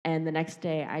And the next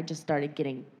day, I just started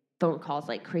getting phone calls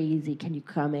like crazy. Can you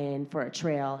come in for a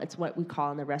trail? It's what we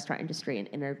call in the restaurant industry an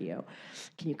interview.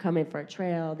 Can you come in for a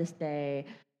trail this day?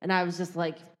 And I was just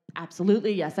like,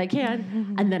 absolutely, yes, I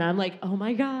can. And then I'm like, oh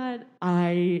my God,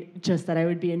 I just said I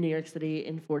would be in New York City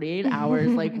in 48 hours.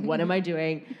 Like, what am I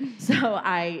doing? So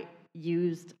I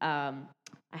used, I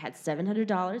had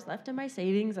 $700 left in my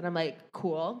savings, and I'm like,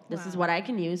 cool, this is what I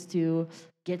can use to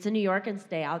get to New York and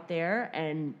stay out there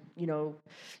and, you know,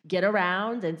 get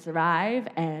around and survive.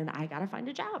 And I got to find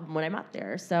a job when I'm out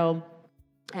there. So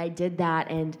I did that,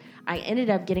 and I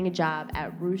ended up getting a job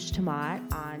at Rouge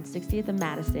Tomat on 60th and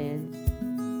Madison.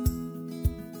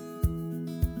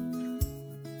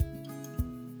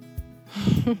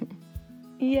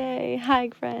 Yay. Hi,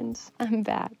 friends. I'm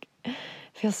back.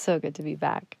 Feels so good to be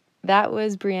back. That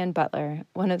was Breanne Butler,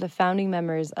 one of the founding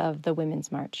members of the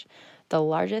Women's March, the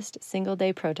largest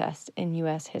single-day protest in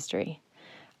U.S. history.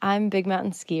 I'm big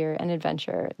mountain skier and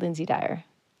adventurer Lindsay Dyer,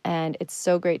 and it's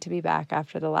so great to be back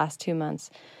after the last 2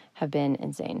 months have been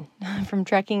insane. From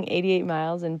trekking 88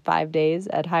 miles in 5 days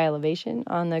at high elevation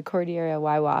on the Cordillera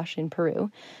Huayhuash in Peru,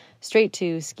 straight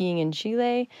to skiing in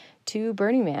Chile, to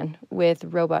Burning Man with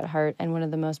Robot Heart and one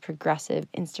of the most progressive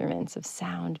instruments of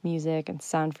sound, music, and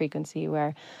sound frequency,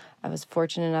 where I was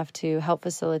fortunate enough to help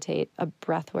facilitate a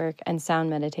breathwork and sound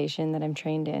meditation that I'm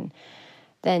trained in.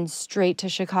 Then straight to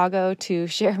Chicago to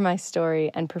share my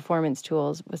story and performance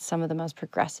tools with some of the most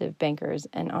progressive bankers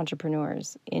and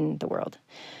entrepreneurs in the world.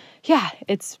 Yeah,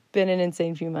 it's been an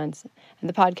insane few months, and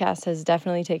the podcast has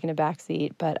definitely taken a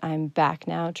backseat, but I'm back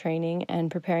now training and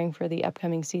preparing for the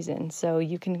upcoming season, so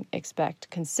you can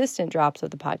expect consistent drops of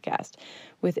the podcast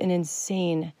with an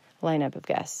insane lineup of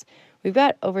guests. We've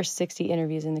got over 60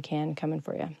 interviews in the can coming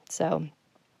for you, so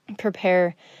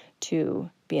prepare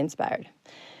to be inspired.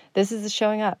 This is the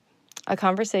Showing Up, a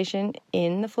conversation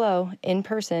in the flow, in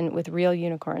person, with real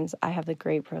unicorns I have the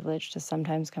great privilege to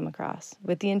sometimes come across,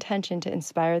 with the intention to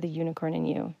inspire the unicorn in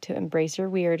you, to embrace your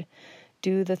weird,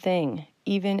 do the thing,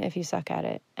 even if you suck at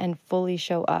it, and fully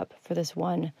show up for this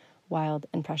one wild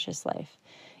and precious life,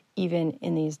 even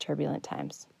in these turbulent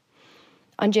times.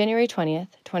 On January 20th,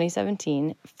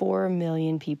 2017, 4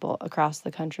 million people across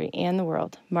the country and the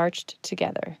world marched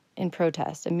together in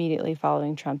protest immediately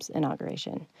following Trump's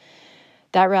inauguration.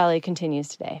 That rally continues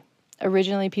today.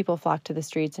 Originally, people flocked to the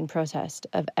streets in protest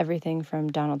of everything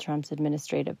from Donald Trump's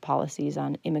administrative policies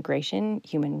on immigration,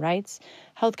 human rights,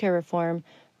 healthcare reform,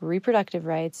 reproductive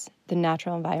rights, the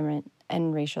natural environment,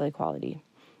 and racial equality.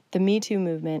 The Me Too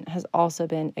movement has also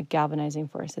been a galvanizing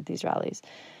force at these rallies.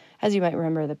 As you might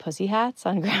remember, the pussy hats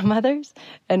on grandmothers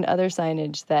and other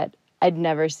signage that I'd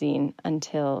never seen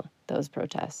until those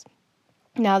protests.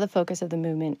 Now the focus of the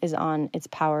movement is on its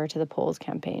Power to the Polls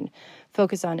campaign,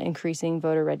 focused on increasing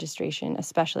voter registration,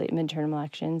 especially at midterm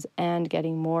elections, and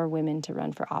getting more women to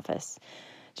run for office.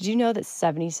 Did you know that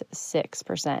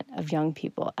 76% of young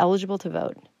people eligible to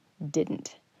vote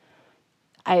didn't?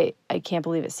 I can't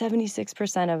believe it.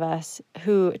 76% of us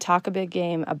who talk a big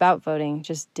game about voting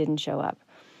just didn't show up.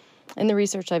 In the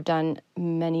research I've done,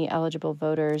 many eligible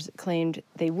voters claimed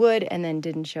they would and then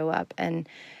didn't show up. And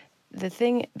the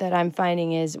thing that I'm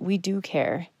finding is we do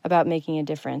care about making a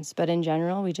difference, but in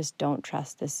general, we just don't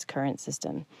trust this current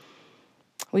system.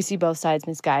 We see both sides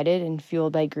misguided and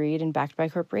fueled by greed and backed by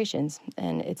corporations,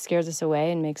 and it scares us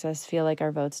away and makes us feel like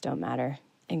our votes don't matter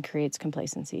and creates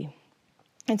complacency.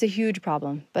 It's a huge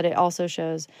problem, but it also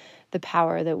shows the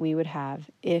power that we would have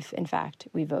if, in fact,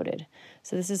 we voted.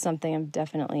 So this is something I'm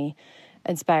definitely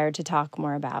inspired to talk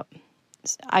more about.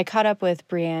 I caught up with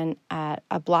Breanne at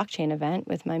a blockchain event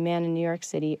with my man in New York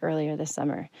City earlier this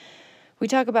summer. We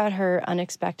talk about her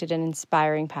unexpected and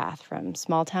inspiring path from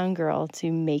small-town girl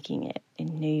to making it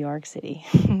in New York City,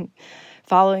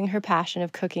 following her passion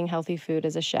of cooking healthy food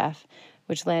as a chef,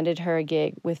 which landed her a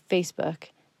gig with Facebook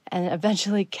and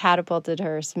eventually catapulted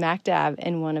her smack dab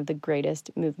in one of the greatest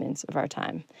movements of our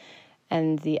time,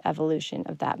 and the evolution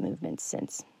of that movement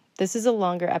since. This is a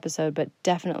longer episode, but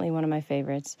definitely one of my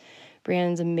favorites.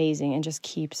 Breanne's amazing and just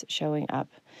keeps showing up.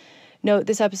 Note,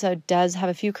 this episode does have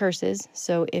a few curses,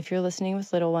 so if you're listening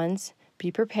with little ones, be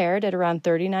prepared. At around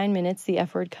 39 minutes, the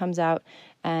F word comes out,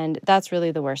 and that's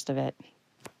really the worst of it.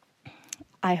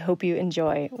 I hope you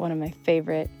enjoy one of my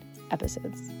favorite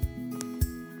episodes.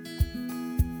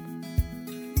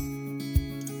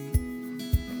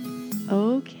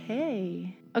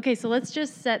 Okay, so let's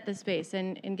just set the space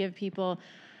and give people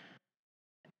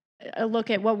a look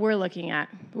at what we're looking at.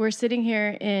 We're sitting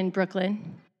here in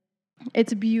Brooklyn.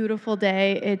 It's a beautiful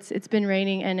day. It's been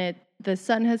raining, and the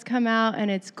sun has come out, and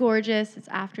it's gorgeous. It's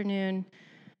afternoon.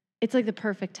 It's like the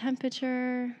perfect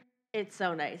temperature. It's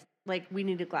so nice. Like, we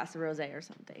need a glass of rosé or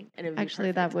something. And it would Actually,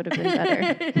 be that would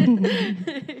have been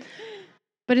better.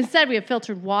 But instead, we have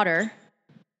filtered water.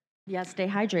 Yeah, stay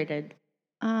hydrated.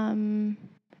 And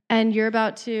you're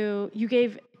about to. You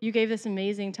gave this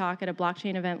amazing talk at a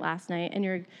blockchain event last night, and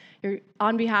you're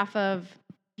on behalf of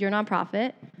your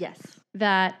nonprofit. Yes.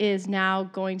 That is now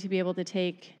going to be able to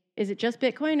take. Is it just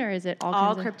Bitcoin or is it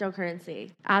all cryptocurrency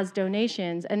as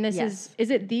donations? And this is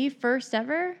it the first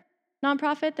ever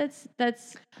nonprofit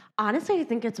that's honestly, I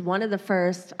think it's one of the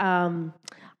first.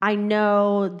 I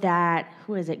know that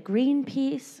who is it?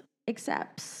 Greenpeace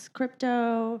accepts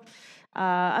crypto.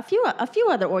 A few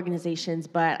other organizations,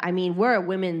 but I mean, we're a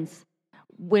women's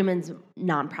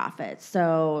nonprofit,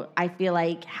 so I feel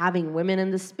like having women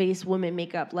in the space, women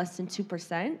make up less than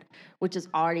 2%, which is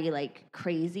already like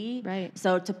crazy. Right.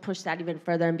 So to push that even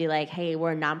further and be like, hey,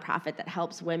 we're a nonprofit that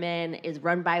helps women, is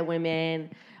run by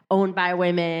women, owned by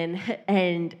women,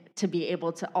 and to be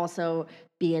able to also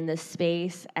be in this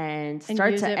space and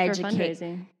start to educate. For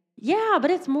fundraising. Yeah,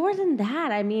 but it's more than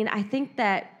that. I mean, I think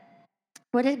that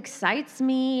what excites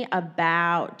me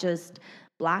about just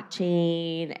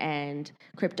blockchain and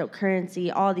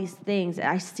cryptocurrency, all these things,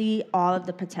 I see all of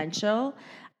the potential.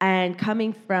 And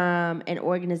coming from an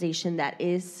organization that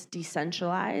is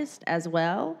decentralized as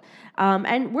well.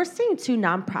 And we're seeing too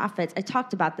nonprofits, I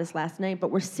talked about this last night,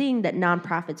 but we're seeing that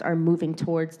nonprofits are moving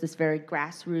towards this very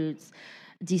grassroots,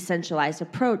 decentralized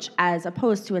approach as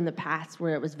opposed to in the past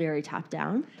where it was very top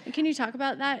down. Can you talk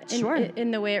about that? Sure.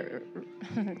 In the way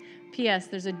P.S.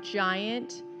 There's a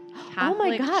giant Catholic oh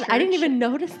my God, I didn't even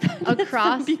notice that.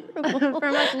 Across from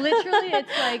us. Literally,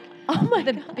 it's like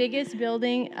the God. biggest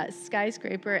building,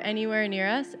 skyscraper anywhere near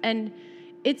us. And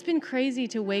it's been crazy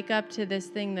to wake up to this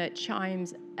thing that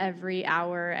chimes every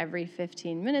hour, every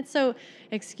 15 minutes. So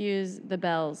excuse the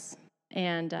bells.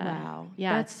 And wow.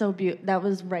 Yeah. That's so beautiful. That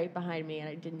was right behind me and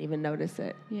I didn't even notice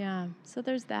it. Yeah. So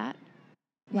there's that.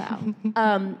 Wow.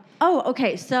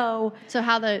 Okay. So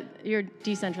how you're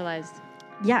decentralized.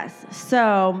 Yes.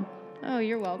 So. Oh,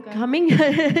 you're welcome. Coming.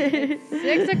 It's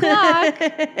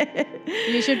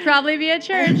 6:00. You should probably be at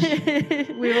church.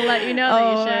 We will let you know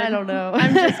that you should. I don't know.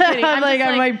 I'm just kidding. I'm like,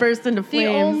 I might burst into flames.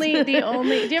 The only. Do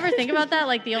you ever think about that?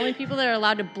 Like, the only people that are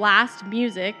allowed to blast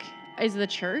music is the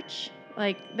church.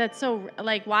 Like, that's so,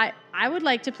 like, why? I would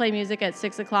like to play music at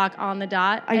 6:00 on the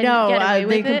dot. I know. Get away they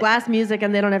with can it. blast music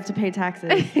and they don't have to pay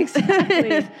taxes.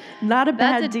 Exactly. Not a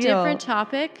bad That's a deal. different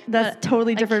topic. That's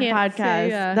totally different podcast.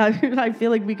 Say, I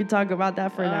feel like we could talk about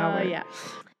that for an hour. Yeah.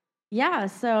 Yeah.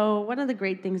 So one of the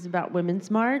great things about Women's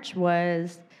March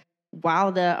was,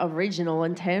 while the original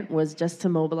intent was just to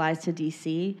mobilize to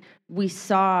DC, we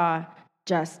saw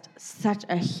just such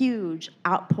a huge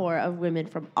outpour of women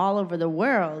from all over the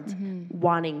world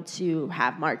wanting to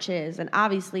have marches. And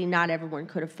obviously not everyone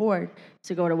could afford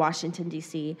to go to Washington,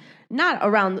 D.C.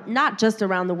 Not just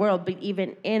around the world, but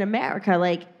even in America.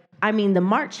 Like, I mean, the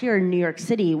march here in New York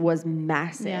City was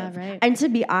massive. Yeah, right. And to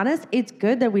be honest, it's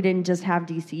good that we didn't just have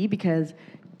D.C. because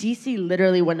D.C.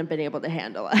 literally wouldn't have been able to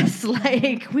handle us.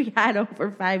 Like, we had over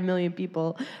 5 million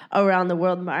people around the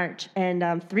world march,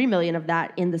 and 3 million of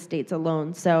that in the States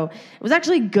alone. So it was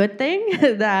actually a good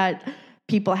thing that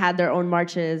people had their own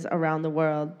marches around the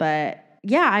world. But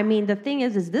yeah, I mean, the thing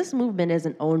is this movement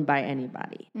isn't owned by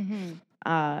anybody.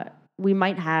 We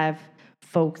might have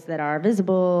folks that are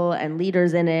visible and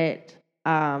leaders in it,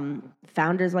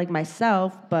 founders like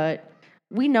myself, but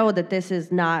we know that this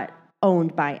is not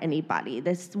owned by anybody.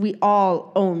 We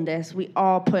all own this. We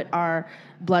all put our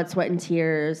blood, sweat, and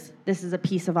tears. This is a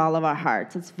piece of all of our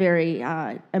hearts. It's very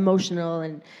emotional,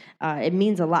 and it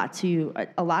means a lot to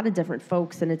a lot of different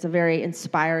folks, and it's a very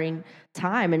inspiring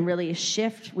time and really a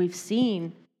shift we've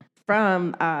seen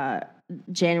from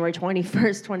January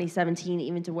 21st, 2017,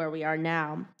 even to where we are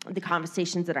now. The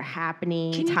conversations that are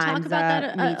happening. Can you Time's talk about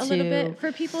Up, that a little Me bit Too.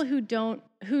 for people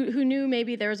who knew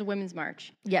maybe there was a women's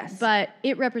march? Yes. But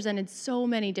it represented so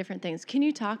many different things. Can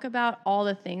you talk about all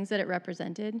the things that it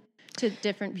represented to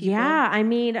different people? Yeah, I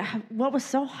mean, what was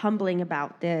so humbling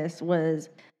about this was,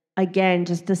 again,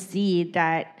 just to see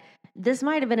that this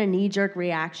might have been a knee-jerk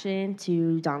reaction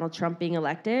to Donald Trump being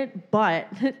elected, but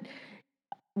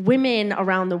women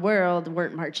around the world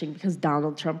weren't marching because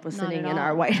Donald Trump was sitting in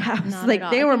our White House.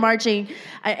 Like, they were marching,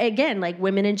 again, like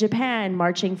women in Japan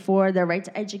marching for their right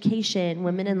to education,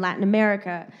 women in Latin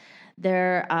America,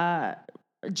 their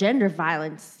gender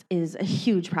violence is a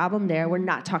huge problem there. We're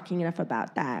not talking enough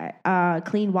about that.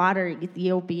 Clean water,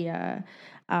 Ethiopia,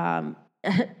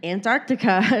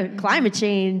 Antarctica, climate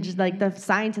change, like the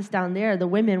scientists down there, the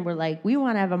women were like, we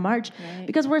want to have a march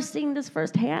because we're seeing this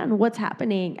firsthand, what's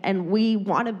happening, and we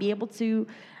want to be able to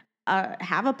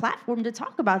have a platform to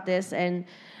talk about this. And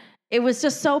it was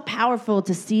just so powerful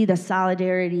to see the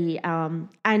solidarity and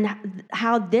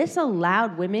how this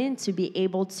allowed women to be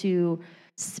able to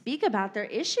speak about their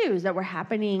issues that were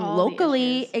happening All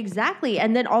locally. Exactly.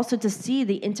 And then also to see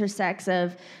the intersects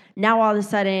of now all of a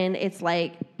sudden it's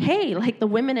like, hey, like the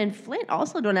women in Flint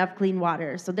also don't have clean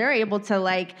water. So they're able to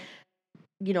like,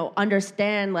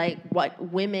 understand like what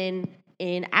women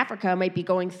in Africa might be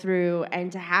going through,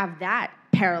 and to have that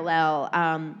parallel,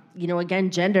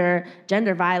 again, gender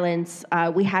violence.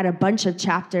 We had a bunch of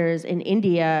chapters in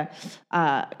India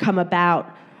come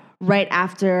about right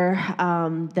after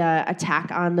the attack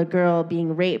on the girl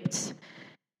being raped.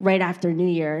 Right after New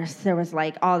Year's, there was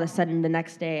like all of a sudden the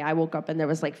next day I woke up and there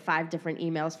was like 5 different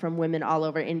emails from women all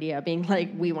over India being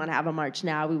like, we want to have a march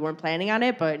now. We weren't planning on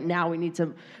it, but now we need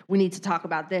to talk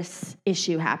about this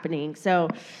issue happening. So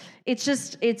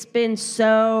it's been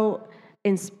so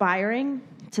inspiring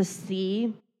to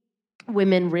see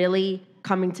women really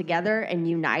coming together and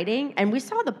uniting. And we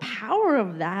saw the power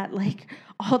of that. Like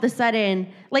all of a sudden,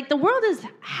 like the world is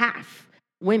half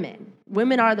women.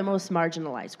 Women are the most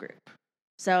marginalized group.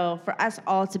 So for us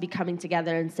all to be coming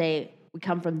together and say, we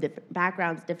come from different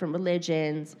backgrounds, different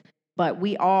religions, but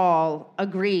we all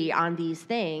agree on these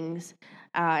things.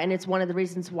 And it's one of the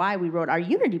reasons why we wrote our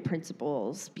unity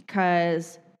principles,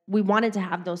 because we wanted to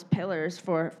have those pillars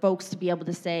for folks to be able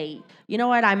to say, you know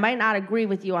what, I might not agree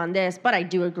with you on this, but I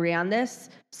do agree on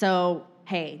this. So,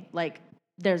 hey, like,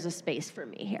 there's a space for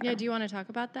me here. Yeah, do you want to talk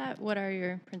about that? What are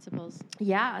your principles?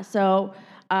 Yeah, so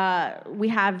we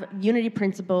have unity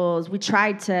principles. We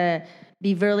tried to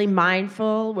be really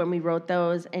mindful when we wrote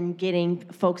those and getting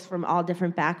folks from all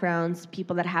different backgrounds,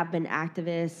 people that have been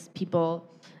activists, people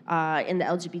in the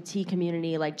LGBT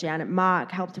community like Janet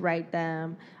Mock helped write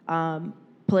them.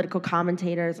 Political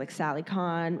commentators like Sally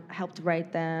Khan helped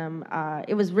write them.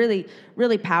 It was really,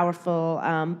 really powerful,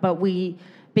 but we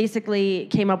basically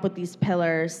came up with these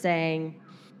pillars saying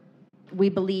we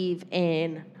believe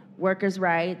in workers'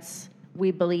 rights,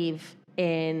 we believe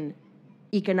in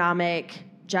economic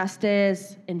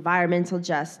justice, environmental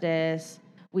justice,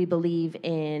 we believe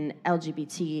in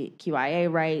LGBTQIA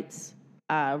rights,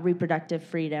 reproductive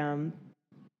freedom,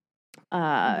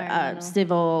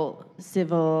 civil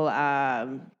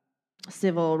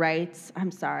rights.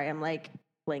 I'm sorry, I'm like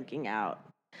blanking out.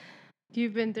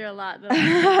 You've been through a lot.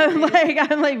 I'm like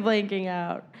blanking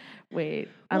out. Wait.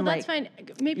 Well, that's fine.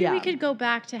 Maybe we could go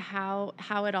back to how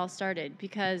it all started,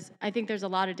 because I think there's a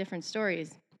lot of different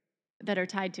stories that are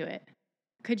tied to it.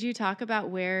 Could you talk about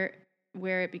where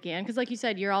it began? Because like you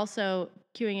said, you're also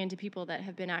queuing into people that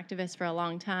have been activists for a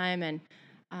long time, and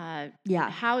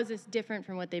how is this different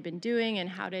from what they've been doing, and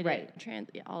how did it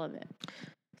all of it?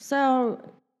 So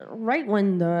right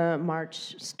when the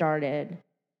march started,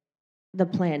 the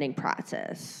planning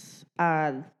process,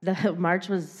 the march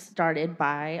was started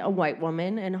by a white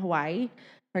woman in Hawaii.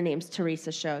 Her name's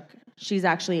Teresa Shook. She's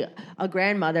actually a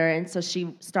grandmother, and so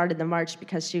she started the march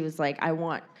because she was like, I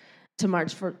want to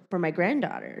march for my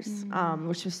granddaughters,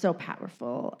 which was so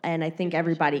powerful. And I think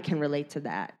everybody can relate to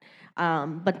that.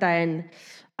 But then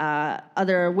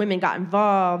other women got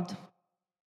involved,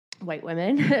 white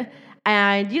women,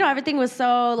 and, everything was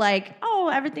so like, oh,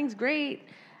 everything's great.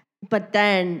 But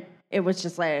then it was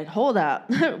just like, hold up,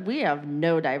 we have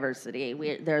no diversity.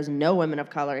 There's no women of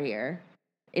color here.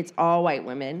 It's all white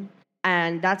women.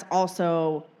 And that's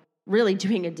also really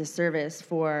doing a disservice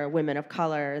for women of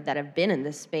color that have been in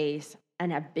this space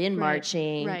and have been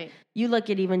marching. Right. You look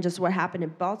at even just what happened in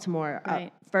Baltimore,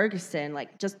 Ferguson,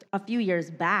 like just a few years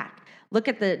back. Look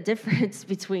at the difference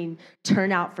between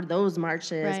turnout for those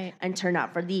marches and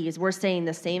turnout for these. We're saying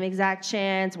the same exact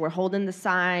chants, we're holding the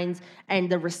signs, and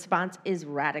the response is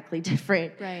radically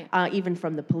different, even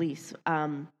from the police.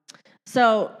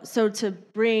 So to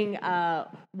bring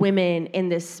women in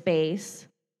this space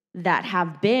that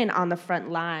have been on the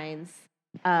front lines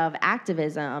of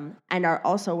activism and are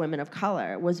also women of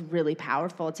color was really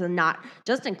powerful, to not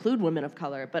just include women of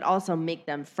color, but also make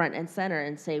them front and center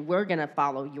and say, we're going to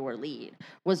follow your lead,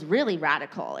 was really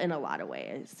radical in a lot of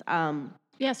ways.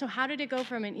 So how did it go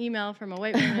from an email from a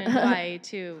white woman in Hawaii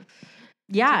to...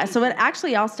 Yeah, so it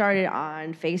actually all started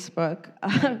on Facebook,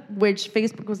 which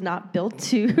Facebook was not built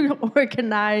to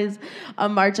organize a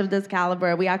march of this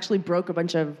caliber. We actually broke a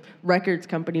bunch of records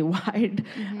company-wide.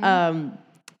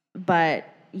 But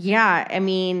yeah, I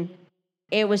mean,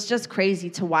 it was just crazy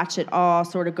to watch it all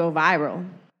sort of go viral.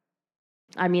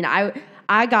 I mean,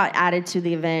 I got added to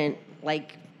the event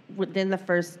like within the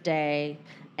first day.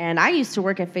 And I used to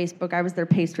work at Facebook. I was their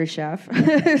pastry chef.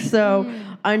 So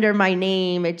under my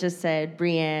name, it just said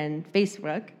Breanne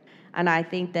Facebook. And I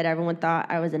think that everyone thought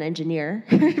I was an engineer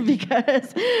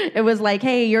because it was like,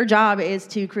 hey, your job is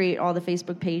to create all the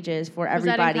Facebook pages for everybody.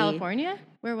 Was that in California?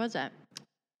 Where was that?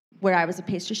 Where I was a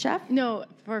pastry chef? No,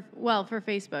 for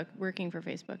Facebook, working for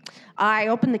Facebook. I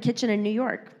opened the kitchen in New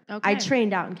York. Okay. I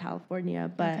trained out in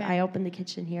California, but I opened the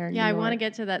kitchen here in New York. Yeah, I want to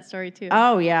get to that story too.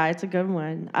 Oh, yeah, it's a good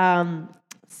one.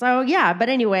 But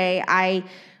anyway, I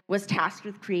was tasked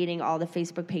with creating all the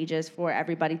Facebook pages for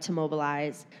everybody to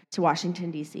mobilize to Washington,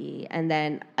 D.C. And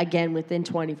then, again, within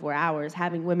 24 hours,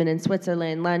 having women in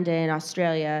Switzerland, London,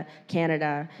 Australia,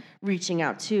 Canada reaching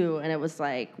out too. And it was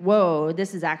like, whoa,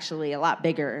 this is actually a lot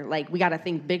bigger. Like, we got to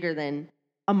think bigger than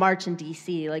a march in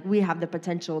D.C. Like, we have the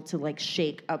potential to, like,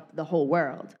 shake up the whole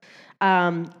world.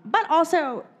 But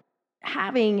also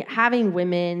having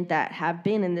women that have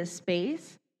been in this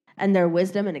space and their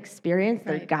wisdom and experience,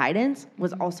 their guidance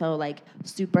was also like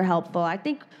super helpful. I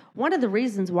think one of the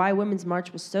reasons why Women's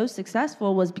March was so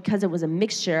successful was because it was a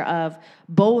mixture of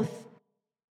both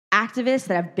activists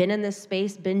that have been in this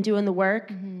space, been doing the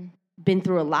work, been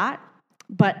through a lot,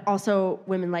 but also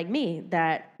women like me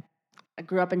that I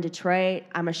grew up in Detroit.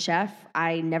 I'm a chef.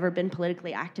 I never been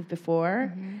politically active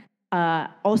before.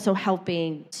 Also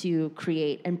helping to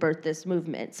create and birth this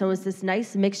movement. So it's this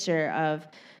nice mixture of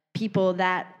people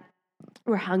that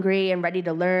were hungry and ready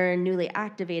to learn, newly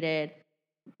activated,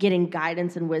 getting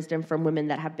guidance and wisdom from women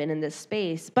that have been in this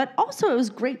space. But also it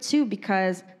was great too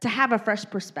because to have a fresh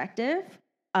perspective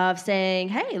of saying,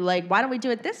 hey, like, why don't we do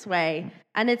it this way?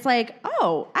 And it's like,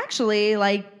 oh, actually,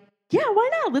 like, yeah, why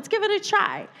not? Let's give it a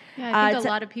try. Yeah, I think a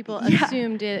lot of people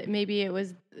assumed maybe it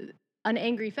was an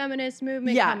angry feminist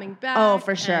movement coming back. Oh,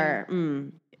 for sure.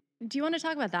 Do you want to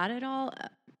talk about that at all?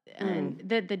 And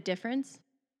the difference?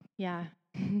 Yeah.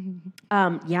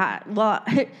 Well,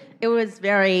 it was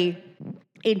very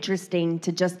interesting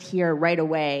to just hear right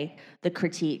away the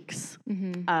critiques.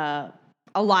 A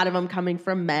lot of them coming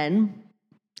from men,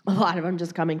 a lot of them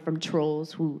just coming from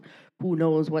trolls who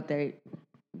knows what they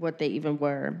even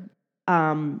were.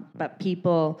 But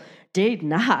people did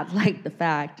not like the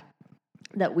fact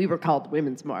that we were called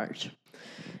Women's March.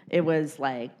 It was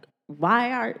like,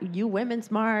 why are you Women's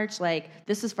March? Like,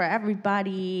 this is for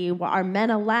everybody. Are men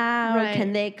allowed? Right.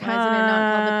 Can they come? Why isn't it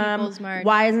not called the People's March?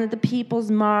 Why isn't it the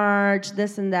People's March?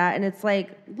 This and that. And it's like,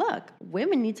 look,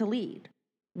 women need to lead.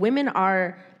 Women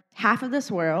are half of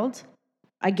this world.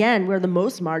 Again, we're the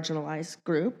most marginalized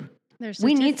group.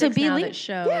 We need to be leading.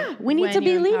 We need to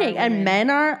be leading. And men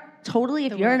are totally,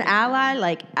 if you're an ally,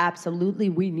 like, absolutely,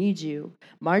 we need you.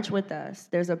 March with us.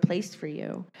 There's a place for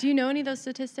you. Do you know any of those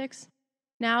statistics?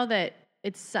 Now that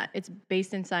it's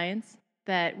based in science,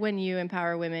 that when you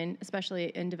empower women, especially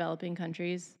in developing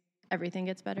countries, everything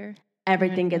gets better?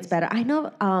 Everything gets better. I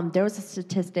know there was a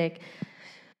statistic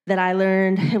that I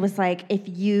learned. It was like, if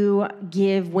you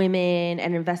give women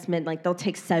an investment, like, they'll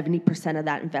take 70% of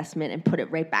that investment and put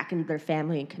it right back into their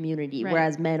family and community,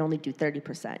 whereas men only do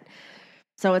 30%.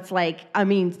 So it's like, I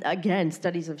mean, again,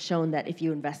 studies have shown that if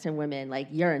you invest in women, like,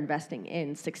 you're investing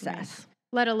in success.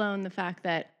 Right. Let alone the fact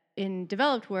that in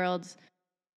developed worlds,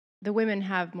 the women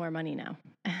have more money now.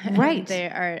 Right. They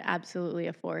are absolutely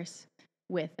a force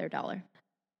with their dollar.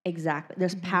 Exactly.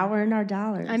 There's power in our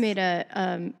dollars. I made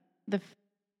an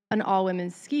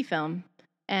all-women's ski film,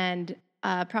 and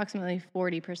approximately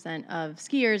 40% of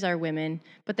skiers are women,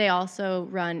 but they also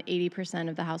run 80%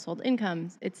 of the household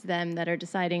incomes. It's them that are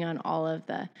deciding on all of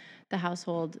the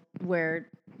household where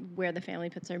the family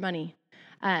puts their money.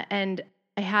 And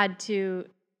I had to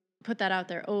put that out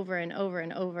there over and over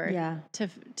and over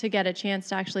to get a chance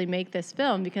to actually make this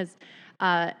film, because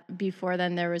before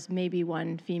then there was maybe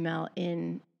one female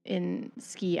in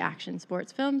ski action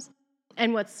sports films.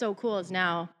 And what's so cool is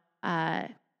now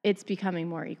it's becoming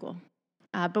more equal.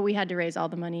 But we had to raise all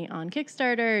the money on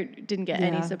Kickstarter, didn't get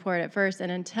any support at first,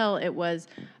 and until it was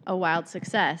a wild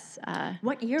success.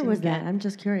 What year was that? I'm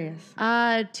just curious.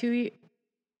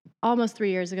 Almost 3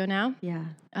 years ago now. Yeah.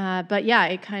 But yeah,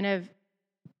 it kind of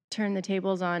turned the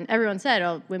tables on. Everyone said,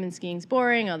 "Oh, women's skiing's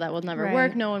boring. Oh, that will never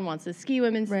work. No one wants to see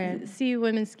women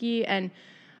ski." And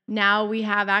now we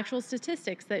have actual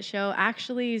statistics that show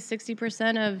actually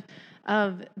 60%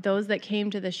 of those that came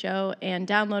to the show and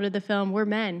downloaded the film were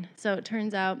men. So it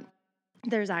turns out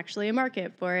there's actually a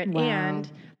market for it. Wow. And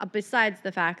besides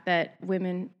the fact that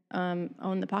women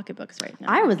own the pocketbooks right now.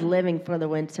 I was living for the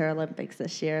Winter Olympics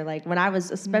this year. Like, when I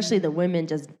was, especially the women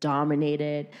just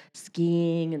dominated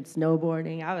skiing and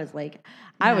snowboarding. I was like,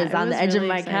 I was on the edge of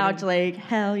my couch, like,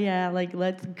 hell yeah, like,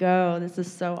 let's go. This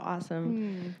is so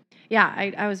awesome.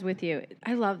 Yeah, I was with you.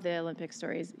 I love the Olympic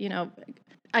stories. You know,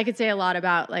 I could say a lot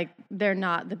about, like, they're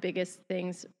not the biggest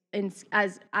things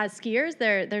as skiers,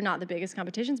 they're not the biggest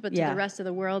competitions, but to the rest of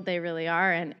the world, they really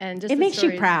are. And just it makes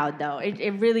you proud, though.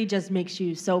 It really just makes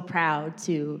you so proud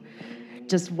to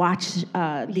just watch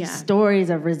these stories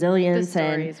of resilience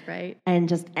and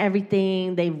just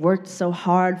everything they've worked so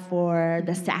hard for,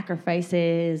 the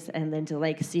sacrifices, and then to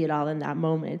like see it all in that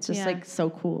moment. It's just like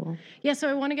so cool. Yeah. So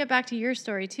I want to get back to your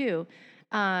story too,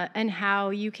 and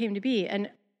how you came to be. And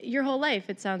your whole life,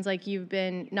 it sounds like you've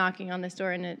been knocking on this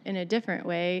door in a different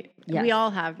way. Yes. We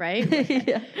all have, right?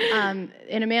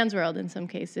 In a man's world, in some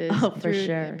cases,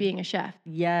 through being a chef.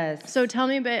 Yes. So tell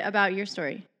me a bit about your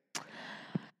story.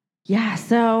 Yeah.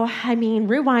 So, I mean,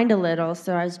 rewind a little.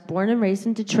 So I was born and raised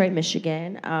in Detroit,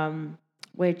 Michigan,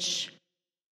 which,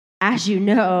 as you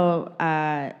know,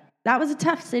 that was a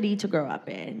tough city to grow up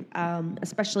in,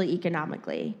 especially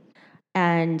economically.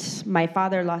 And my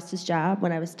father lost his job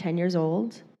when I was 10 years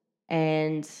old.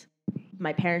 And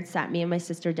my parents sat me and my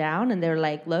sister down, and they were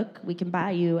like, look, we can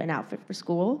buy you an outfit for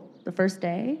school the first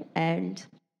day, and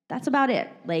that's about it.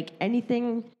 Like,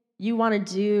 anything you want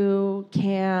to do,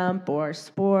 camp or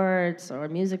sports or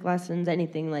music lessons,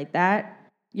 anything like that,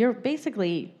 you're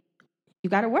basically, you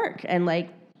got to work. And, like,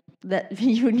 that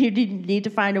you need to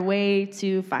find a way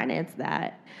to finance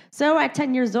that. So at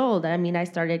 10 years old, I mean, I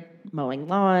started mowing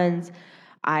lawns.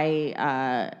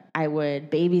 I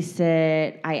would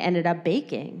babysit. I ended up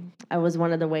baking. It was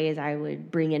one of the ways I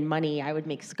would bring in money. I would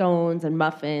make scones and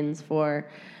muffins for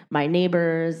my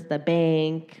neighbors, the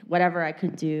bank, whatever I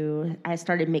could do. I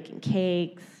started making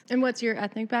cakes. And what's your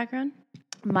ethnic background?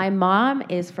 My mom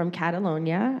is from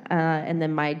Catalonia, and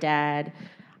then my dad,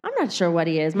 I'm not sure what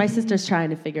he is. My sister's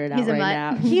trying to figure it out right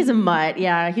now. He's a mutt.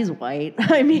 Yeah, he's white.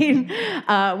 I mean,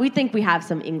 we think we have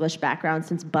some English background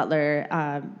since Butler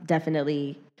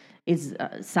definitely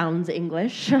sounds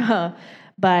English.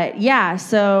 But yeah,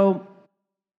 so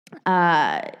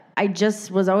I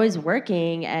just was always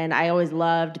working, and I always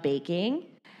loved baking.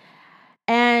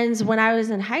 And when I was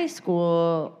in high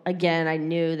school, again, I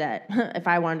knew that if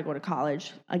I wanted to go to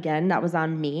college, again, that was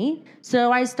on me.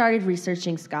 So I started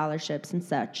researching scholarships and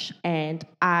such. And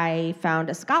I found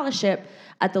a scholarship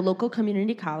at the local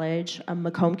community college,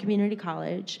 Macomb Community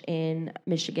College in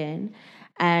Michigan.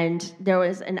 And there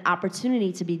was an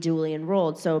opportunity to be dually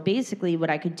enrolled. So basically what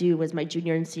I could do was my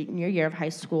junior and senior year of high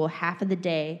school, half of the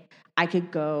day, I could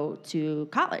go to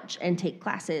college and take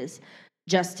classes,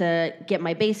 just to get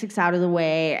my basics out of the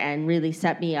way and really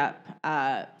set me up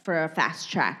for a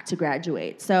fast track to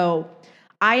graduate. So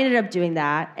I ended up doing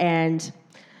that. And,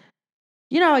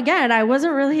 you know, again, I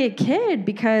wasn't really a kid,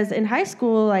 because in high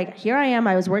school, like, here I am,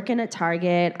 I was working at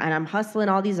Target, and I'm hustling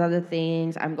all these other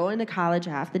things. I'm going to college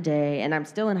half the day, and I'm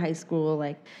still in high school.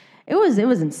 Like, it was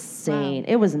insane. Wow.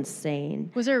 It was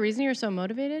insane. Was there a reason you were so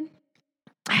motivated?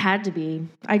 I had to be.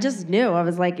 I just knew. I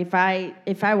was like, if I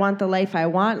want the life I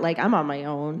want, like, I'm on my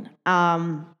own.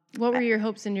 What were your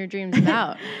hopes and your dreams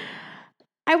about?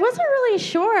 I wasn't really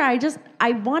sure. I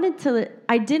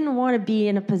didn't want to be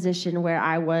in a position where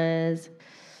I was,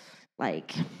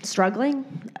 like, struggling.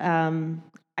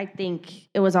 I think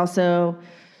it was also,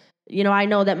 you know, I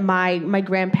know that my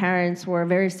grandparents were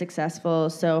very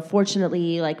successful. So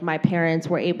fortunately, like, my parents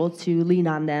were able to lean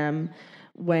on them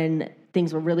when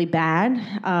things were really bad.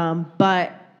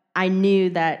 But I knew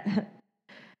that,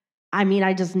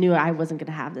 I just knew I wasn't going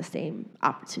to have the same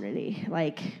opportunity.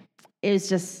 Like,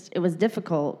 it was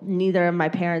difficult. Neither of my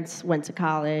parents went to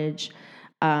college.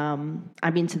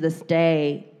 To this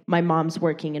day, my mom's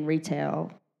working in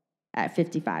retail at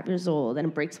 55 years old, and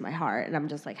it breaks my heart. And I'm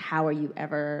just like, how are you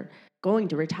ever going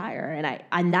to retire?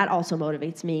 And that also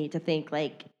motivates me to think,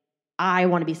 like, I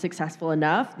want to be successful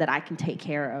enough that I can take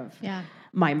care of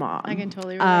my mom. I can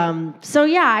totally relate. So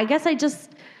yeah, I guess I've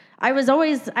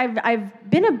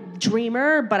been a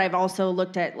dreamer, but I've also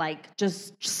looked at, like,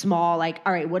 just small, like,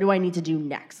 all right, what do I need to do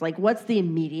next? Like, what's the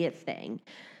immediate thing?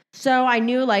 So I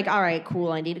knew, like, all right,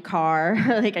 cool, I need a car,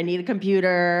 like, I need a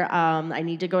computer, I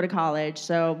need to go to college.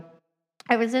 So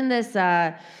I was in this,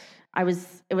 it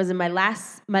was in my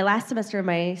last semester of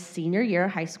my senior year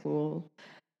of high school.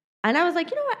 And I was like,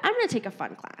 you know what? I'm going to take a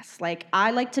fun class. Like, I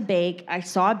like to bake. I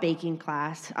saw a baking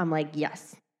class. I'm like,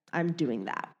 yes, I'm doing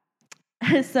that.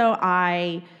 So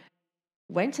I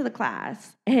went to the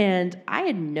class, and I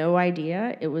had no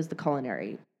idea it was the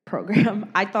culinary program.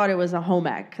 I thought it was a home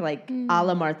ec, like a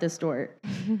la Martha Stewart.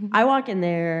 I walk in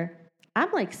there.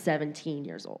 I'm like 17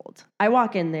 years old. I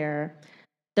walk in there,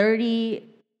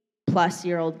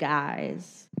 30-plus-year-old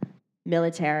guys,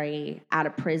 military, out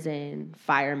of prison,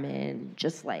 firemen,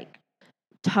 just like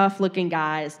tough-looking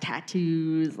guys,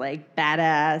 tattoos, like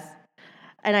badass.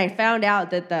 And I found out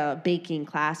that the baking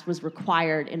class was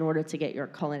required in order to get your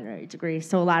culinary degree.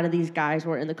 So a lot of these guys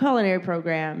were in the culinary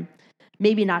program,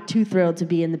 maybe not too thrilled to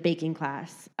be in the baking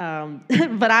class.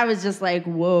 But I was just like,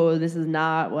 whoa, this is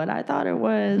not what I thought it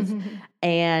was.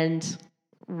 And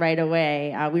right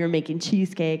away, we were making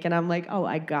cheesecake. And I'm like, oh,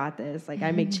 I got this. Like,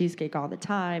 I make cheesecake all the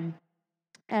time.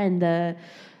 And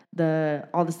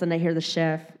all of a sudden I hear the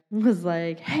chef was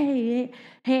like, hey,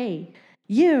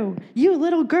 you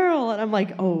little girl. And I'm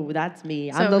like, oh, that's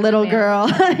me. I'm the little girl.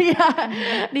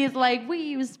 Yeah. And he's like, we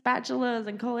use spatulas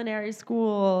in culinary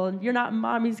school. And you're not in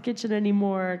mommy's kitchen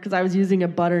anymore. Because I was using a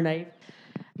butter knife.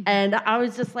 And I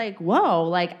was just like, whoa,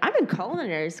 like I'm in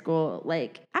culinary school.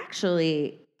 Like,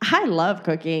 actually, I love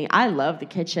cooking. I love the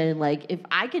kitchen. Like, if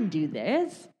I can do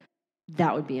this,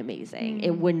 that would be amazing.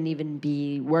 It wouldn't even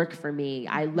be work for me.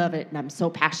 I love it, and I'm so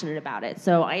passionate about it.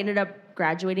 So I ended up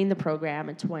graduating the program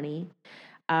at 20,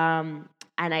 and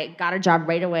I got a job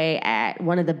right away at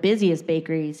one of the busiest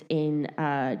bakeries in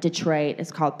Detroit.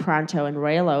 It's called Pronto in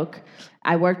Royal Oak.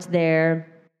 I worked there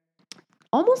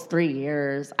almost 3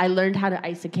 years. I learned how to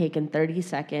ice a cake in 30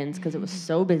 seconds because it was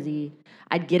so busy.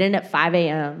 I'd get in at 5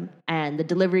 a.m., and the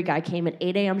delivery guy came at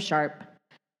 8 a.m. sharp.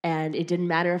 And it didn't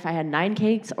matter if I had 9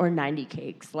 cakes or 90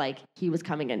 cakes. Like, he was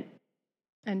coming in.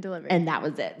 And delivering. And that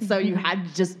was it. So you had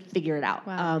to just figure it out.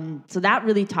 Wow. So that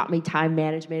really taught me time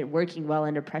management, working well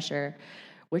under pressure,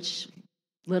 which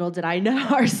little did I know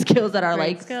are skills that are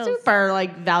super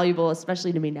valuable,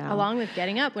 especially to me now. Along with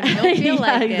getting up when you don't feel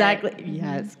like exactly. it.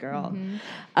 Yes, girl.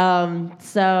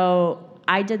 So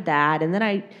I did that. And then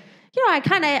I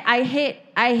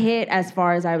hit as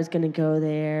far as I was going to go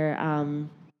there.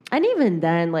 And even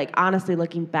then, like, honestly,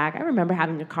 looking back, I remember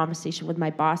having a conversation with my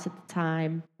boss at the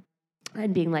time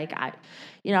and being like, I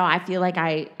feel like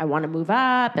I want to move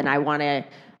up and I want a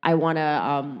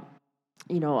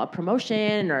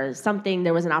promotion or something.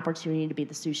 There was an opportunity to be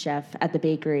the sous chef at the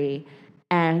bakery,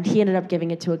 and he ended up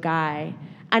giving it to a guy.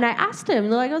 And I asked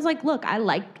him, I was like, look, I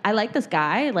like this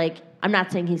guy. Like, I'm not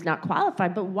saying he's not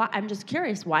qualified, but I'm just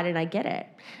curious, why didn't I get it?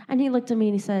 And he looked at me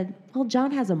and he said, well,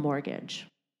 John has a mortgage.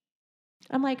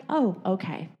 I'm like, oh,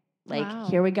 okay. Like, wow.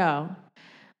 Here we go.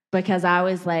 Because I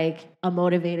was like a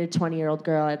motivated 20-year-old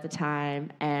girl at the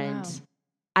time, and wow.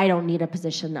 I don't need a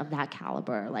position of that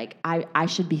caliber. Like, I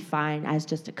should be fine as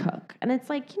just a cook. And it's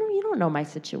like, you don't know my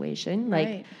situation. Like,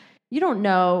 right. You don't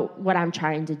know what I'm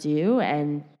trying to do.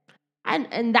 And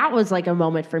that was like a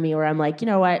moment for me where I'm like, you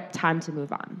know what? Time to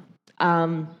move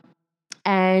on.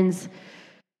 And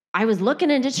I was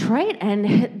looking in Detroit,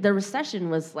 and the recession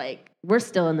was like, we're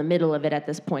still in the middle of it at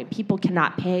this point. People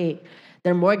cannot pay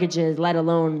their mortgages, let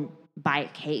alone buy a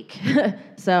cake.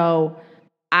 So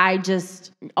I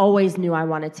just always knew I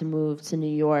wanted to move to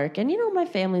New York. And, my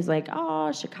family's like,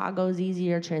 oh, Chicago's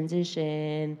easier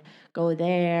transition. Go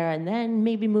there, and then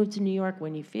maybe move to New York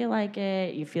when you feel like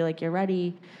it. You feel like you're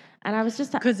ready. And I was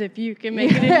just... Because if you can make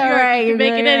it in New York, right, you can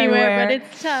make it anywhere, but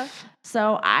it's tough.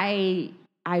 So I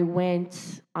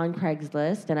went on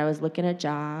Craigslist, and I was looking at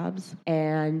jobs,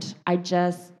 and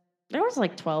there was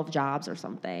like 12 jobs or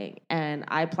something, and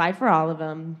I applied for all of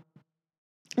them,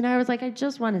 and I was like, I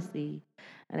just want to see.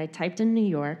 And I typed in New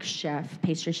York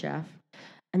pastry chef,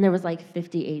 and there was like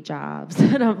 58 jobs.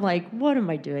 And I'm like, what am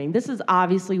I doing? This is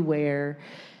obviously where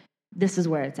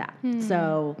it's at.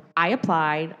 So I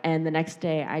applied, and the next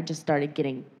day I just started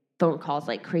getting phone calls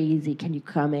like crazy. Can you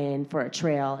come in for a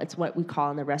trail? It's what we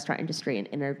call in the restaurant industry an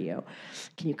interview.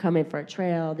 Can you come in for a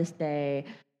trail this day?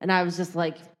 And I was just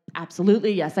like,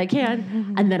 absolutely, yes, I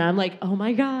can. And then I'm like, oh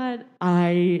my God,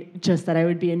 I just said I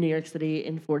would be in New York City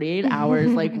in 48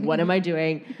 hours. Like, what am I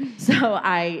doing? So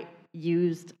I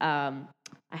used, I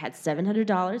had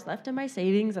 $700 left in my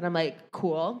savings, and I'm like,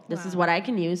 cool, this is what I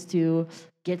can use to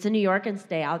get to New York and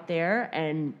stay out there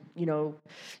and,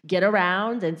 get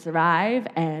around and survive.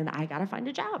 And I got to find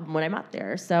a job when I'm out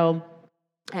there. So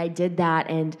I did that,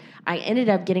 and I ended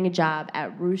up getting a job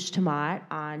at Rouge Tomate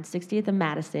on 60th and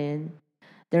Madison.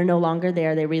 They're no longer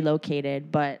there. They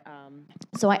relocated. But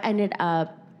so I ended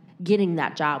up getting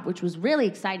that job, which was really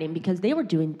exciting because they were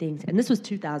doing things, and this was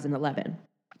 2011.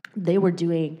 They were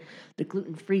doing the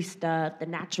gluten-free stuff, the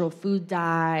natural food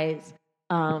dyes,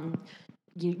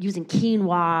 using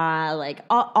quinoa, like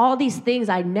all these things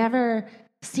I'd never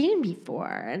seen before,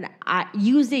 and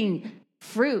using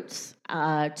fruits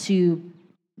to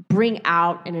bring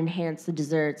out and enhance the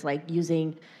desserts, like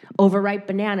using overripe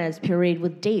bananas pureed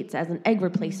with dates as an egg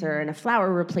replacer and a flour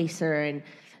replacer, and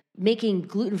making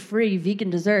gluten-free vegan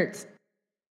desserts,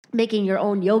 making your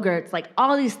own yogurts, like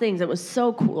all these things. It was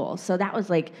so cool. So that was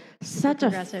like such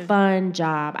a fun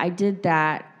job. I did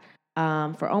that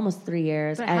for almost 3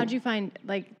 years. But how'd you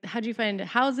find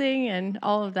housing and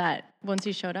all of that once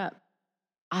you showed up?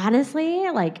 Honestly,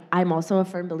 like, I'm also a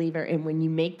firm believer in when you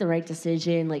make the right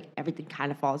decision, like, everything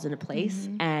kind of falls into place.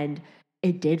 And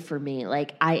it did for me.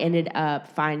 Like, I ended up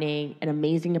finding an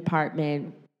amazing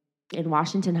apartment in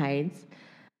Washington Heights.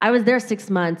 I was there 6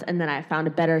 months, and then I found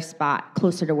a better spot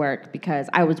closer to work because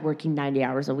I was working 90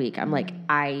 hours a week. I'm like,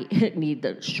 I need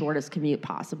the shortest commute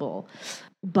possible.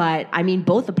 But, I mean,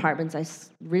 both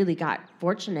apartments, really got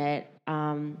fortunate,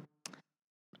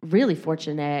 really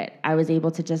fortunate. I was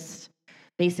able to just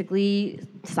basically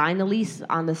sign the lease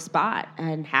on the spot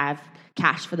and have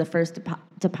cash for the first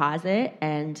deposit,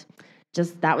 and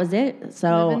just that was it.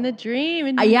 So living the dream.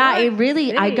 In New yeah, York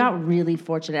City. I got really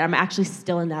fortunate. I'm actually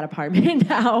still in that apartment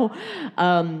now.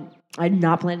 I'm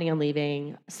not planning on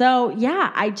leaving. So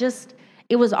yeah,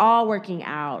 it was all working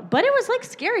out, but it was like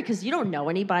scary because you don't know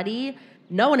anybody.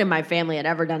 No one in my family had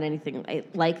ever done anything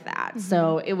like that.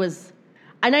 So it was,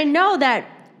 and I know that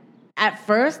at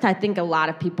first, I think a lot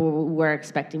of people were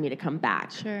expecting me to come back.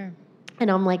 Sure.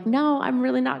 And I'm like, no, I'm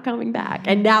really not coming back.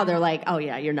 And now they're like, oh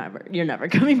yeah, you're never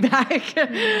coming back.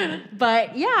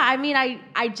 But yeah, I mean, I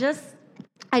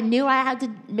knew I had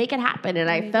to make it happen, and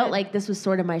I felt like this was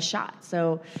sort of my shot.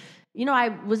 So, I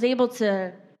was able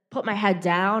to put my head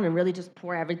down and really just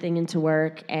pour everything into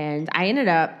work. And I ended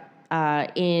up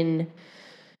in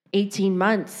 18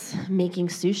 months making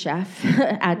sous chef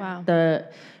at the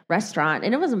restaurant,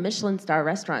 and it was a Michelin star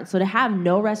restaurant. So to have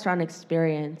no restaurant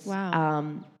experience,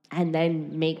 and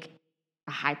then make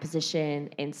a high position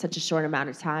in such a short amount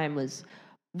of time was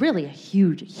really a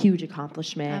huge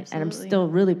accomplishment. Absolutely. And I'm still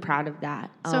really proud of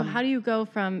that. So how do you go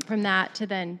from that to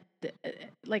then,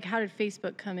 like, how did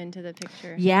Facebook come into the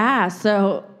picture? Yeah,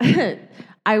 so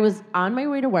I was on my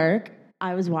way to work.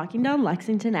 I was walking down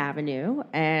Lexington Avenue,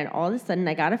 and all of a sudden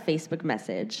I got a Facebook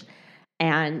message,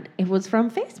 and it was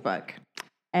from Facebook.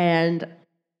 And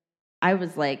I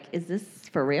was like, is this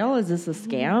for real? Is this a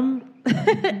scam?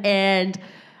 And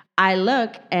I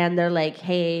look, and they're like,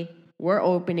 hey, we're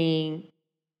opening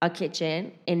a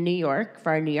kitchen in New York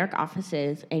for our New York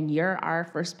offices, and you're our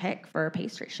first pick for a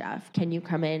pastry chef. Can you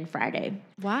come in Friday?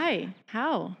 Why?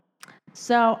 How?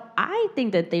 So I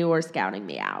think that they were scouting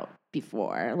me out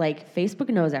before. Like, Facebook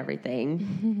knows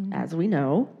everything, as we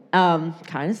know.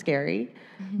 Kind of scary.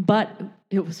 But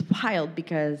it was wild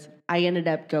because I ended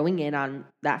up going in on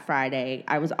that Friday.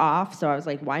 I was off, so I was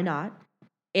like, why not?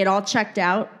 It all checked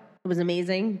out. It was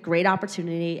amazing. Great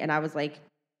opportunity. And I was like,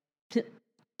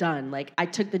 done. Like, I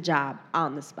took the job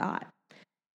on the spot.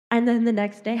 And then the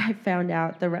next day I found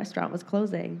out the restaurant was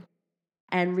closing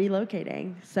and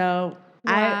relocating. So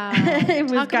it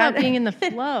was Talk about being in the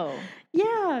flow.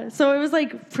 Yeah. So it was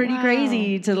like pretty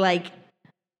crazy to like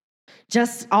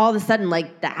just all of a sudden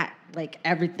like that, like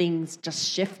everything's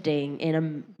just shifting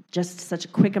in just such a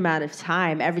quick amount of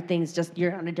time. Everything's just,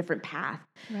 you're on a different path.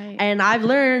 Right. And I've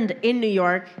learned in New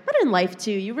York, but in life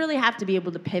too, you really have to be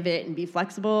able to pivot and be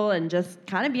flexible and just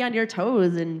kind of be on your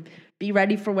toes and be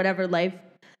ready for whatever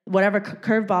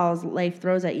curveballs life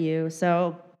throws at you.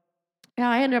 So yeah,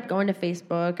 I ended up going to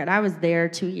Facebook, and I was there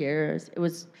 2 years. It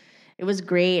was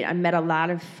great. I met a lot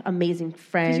of amazing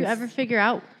friends. Did you ever figure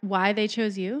out why they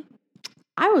chose you?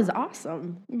 I was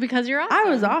awesome. Because you're awesome. I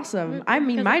was awesome. I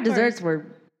mean, my desserts were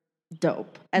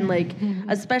dope. And like,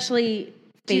 especially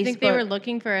Facebook. Do you think they were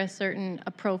looking for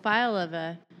a profile of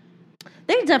a...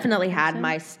 They definitely had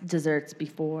my desserts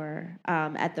before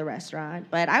at the restaurant.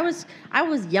 But I was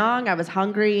young. I was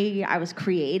hungry. I was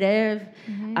creative.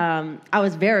 I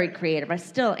was very creative. I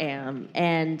still am.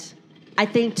 And I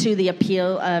think, too, the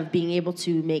appeal of being able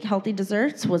to make healthy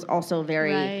desserts was also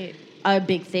very... a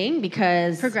big thing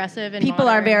because progressive and people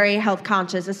modern. Are very health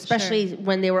conscious, especially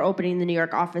when they were opening the New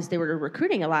York office. They were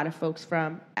recruiting a lot of folks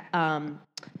from San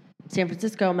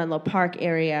Francisco, Menlo Park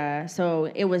area.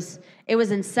 So it was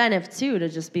incentive too to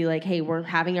just be like, hey, we're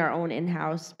having our own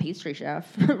in-house pastry chef,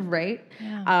 right?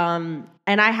 Yeah.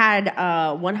 And I had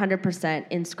 100%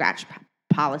 in scratch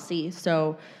policy.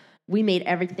 So we made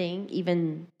everything,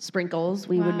 even sprinkles.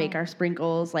 We would make our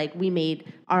sprinkles. Like, we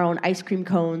made our own ice cream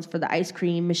cones for the ice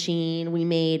cream machine. We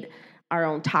made our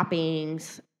own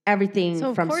toppings, everything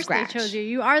from scratch. So, of course, they chose you.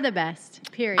 You are the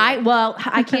best, period.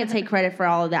 I can't take credit for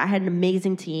all of that. I had an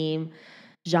amazing team,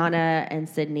 Jana and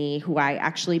Sydney, who I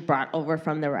actually brought over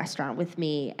from the restaurant with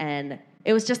me. And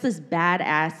it was just this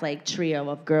badass, like, trio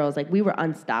of girls. Like, we were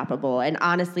unstoppable. And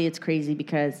honestly, it's crazy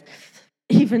because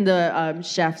even the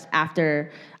chefs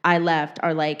after I left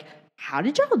are like, how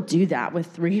did y'all do that with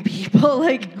 3 people?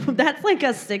 Like, that's like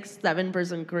a 6-7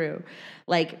 person crew.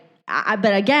 Like,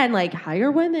 but again, like,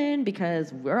 hire women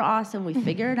because we're awesome. We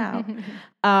figure it out.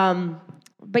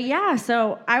 But yeah,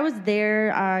 so I was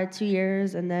there 2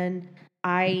 years, and then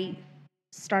I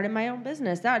started my own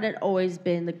business. That had always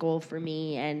been the goal for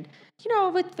me. And,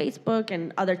 with Facebook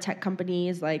and other tech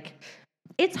companies, like,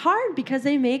 it's hard because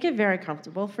they make it very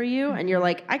comfortable for you. And you're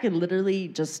like, I could literally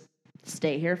just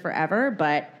stay here forever,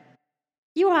 but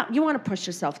you want to push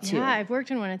yourself too. Yeah, I've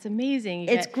worked in one. It's amazing.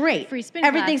 It's great. Free spin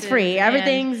Everything's free.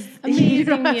 Everything's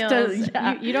amazing meals.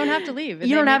 You don't have to leave.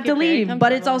 You don't have to leave.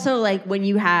 But it's also like when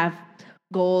you have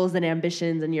goals and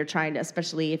ambitions and you're trying to,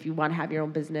 especially if you want to have your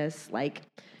own business, like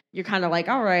you're kind of like,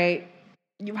 all right,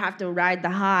 you have to ride the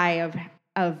high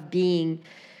of being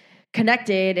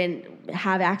connected and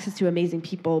have access to amazing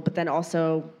people, but then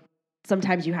also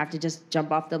sometimes you have to just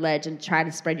jump off the ledge and try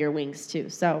to spread your wings too.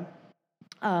 So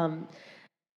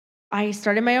I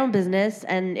started my own business,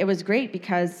 and it was great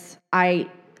because I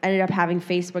ended up having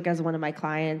Facebook as one of my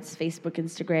clients, Facebook,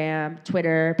 Instagram,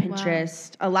 Twitter,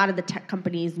 Pinterest. Wow. A lot of the tech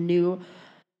companies knew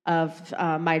of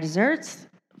my desserts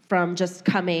from just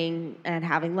coming and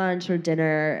having lunch or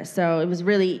dinner. So it was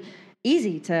really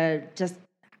easy to just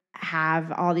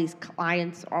have all these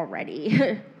clients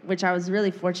already, which I was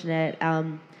really fortunate.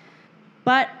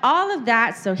 But all of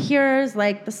that, so here's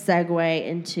like the segue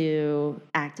into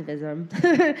activism.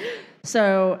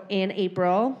 So in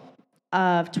April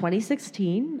of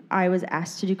 2016, I was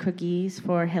asked to do cookies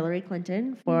for Hillary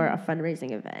Clinton for a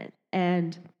fundraising event.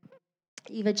 And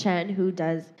Eva Chen, who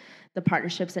does the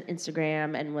partnerships at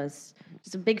Instagram and was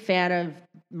just a big fan of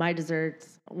my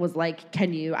desserts, was like,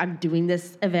 I'm doing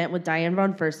this event with Diane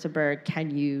von Furstenberg.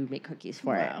 Can you make cookies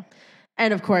for it?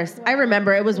 And of course, I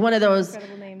remember it was one of those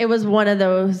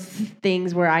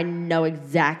things where I know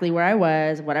exactly where I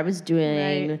was, what I was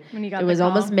doing. Right. When you got it was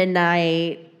almost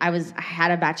midnight. I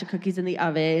had a batch of cookies in the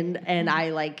oven, and I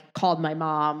like called my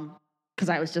mom because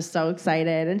I was just so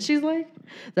excited. And she's like,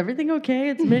 is everything okay?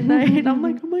 It's midnight. And I'm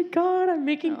like, oh my God, I'm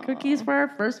making cookies for our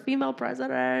first female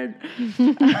president.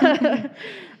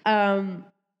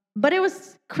 But it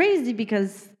was crazy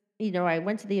because, I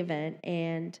went to the event,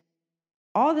 and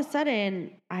all of a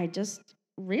sudden I just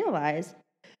realized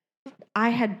I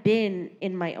had been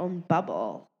in my own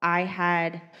bubble. I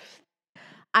had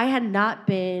not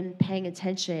been paying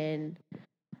attention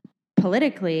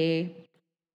politically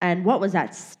and what was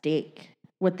at stake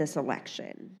with this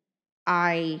election.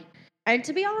 And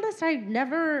to be honest, I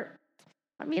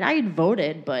had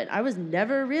voted, but I was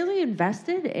never really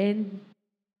invested in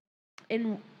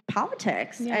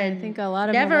politics. Yeah, and I think a lot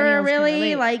of never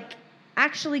really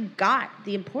actually got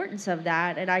the importance of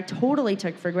that, and I totally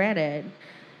took for granted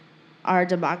our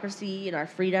democracy and our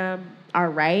freedom,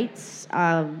 our rights,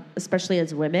 especially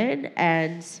as women.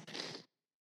 And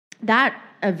that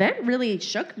event really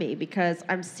shook me because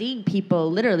I'm seeing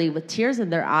people literally with tears in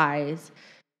their eyes.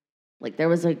 Like, there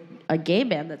was a gay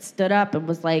man that stood up and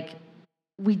was like,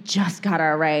 we just got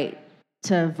our right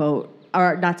to vote,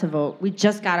 or not to vote. We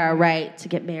just got our right to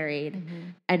get married. Mm-hmm.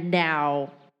 And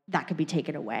now that could be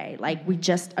taken away. Like, we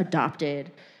just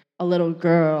adopted a little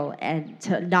girl, and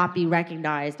to not be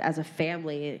recognized as a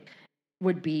family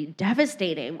would be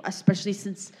devastating, especially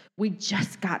since we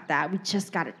just got that. We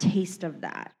just got a taste of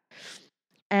that.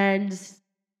 And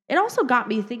it also got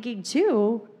me thinking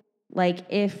too, like,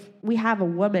 if we have a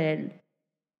woman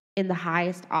in the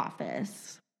highest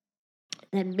office,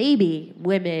 then maybe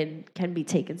women can be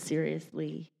taken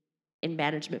seriously in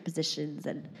management positions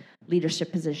and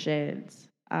leadership positions.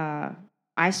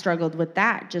 I struggled with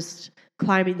that, just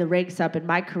climbing the ranks up in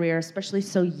my career, especially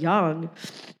so young,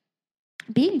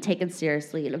 being taken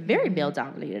seriously in a very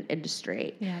male-dominated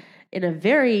industry, in a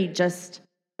very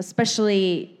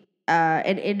especially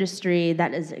an industry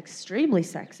that is extremely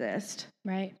sexist.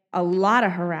 Right. A lot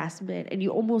of harassment, and you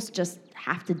almost just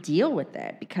have to deal with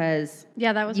it because...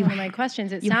 Yeah, that was one of my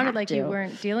questions. It sounded like you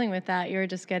weren't dealing with that. You were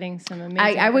just getting some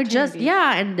amazing I would just,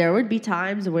 and there would be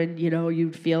times when,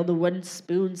 you'd feel the wooden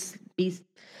spoons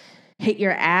hit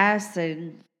your ass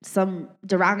and some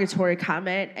derogatory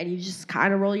comment, and you just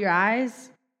kind of roll your eyes,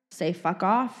 say fuck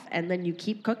off, and then you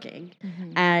keep cooking.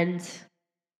 Mm-hmm. And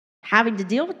having to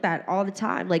deal with that all the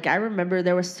time. Like, I remember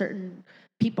there were certain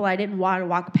people I didn't want to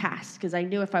walk past because I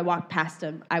knew if I walked past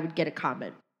them, I would get a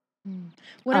comment.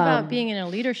 What about being in a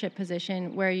leadership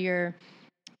position where you're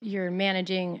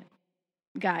managing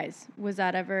guys? Was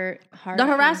that ever hard? The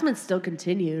harassment still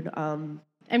continued.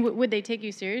 And would they take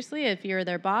you seriously if you're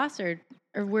their boss, or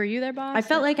were you their boss? I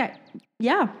felt like I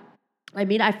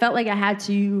felt like I had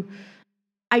to.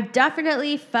 I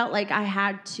definitely felt like I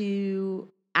had to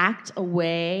act a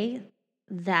way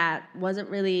that wasn't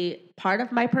really part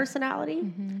of my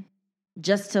personality,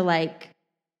 just to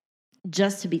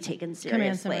just to be taken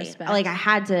Command some seriously. respect. Like I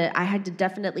had to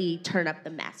definitely turn up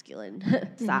the masculine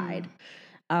side,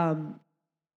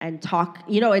 and talk.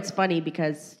 It's funny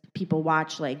because people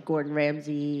watch like Gordon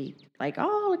Ramsay, like,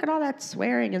 oh, look at all that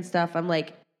swearing and stuff. I'm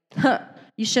like,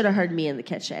 you should have heard me in the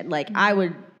kitchen. Like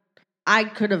I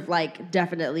could have like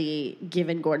definitely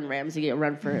given Gordon Ramsay a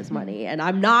run for his money, and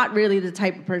I'm not really the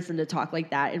type of person to talk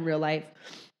like that in real life.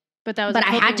 But that was I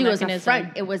had to mechanism. as a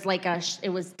front. It was like it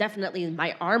was definitely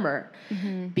my armor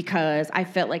because I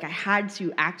felt like I had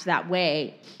to act that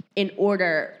way in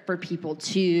order for people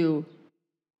to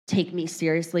take me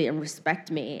seriously and respect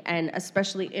me. And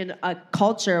especially in a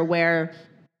culture where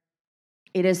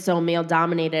it is so male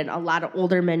dominated, a lot of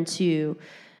older men to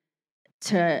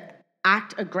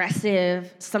act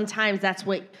aggressive. Sometimes that's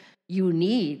what you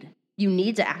need. You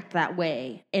need to act that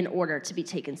way in order to be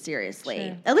taken seriously.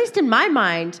 Sure. At least in my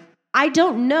mind. I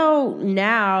don't know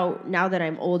now that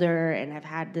I'm older and I've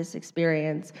had this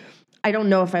experience, I don't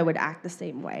know if I would act the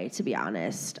same way, to be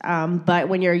honest. But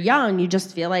when you're young, you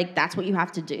just feel like that's what you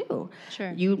have to do.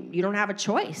 Sure. You don't have a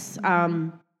choice.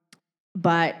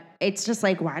 But it's just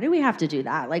like, why do we have to do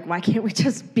that? Like, why can't we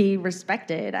just be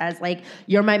respected as like,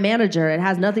 you're my manager? It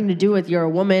has nothing to do with you're a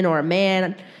woman or a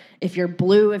man. If you're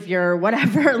blue, if you're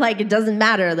whatever, like, it doesn't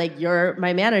matter. Like, you're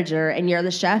my manager and you're the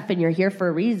chef and you're here for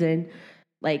a reason.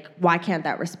 Like, why can't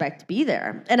that respect be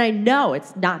there? And I know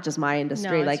it's not just my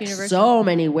industry. No, like, universal. so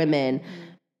many women,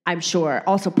 I'm sure,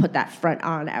 also put that front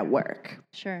on at work.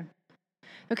 Sure.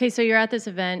 Okay, so you're at this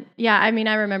event. Yeah, I mean,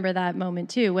 I remember that moment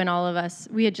too when all of us,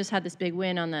 we had just had this big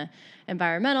win on the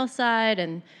environmental side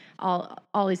and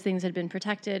all these things had been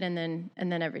protected and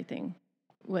then everything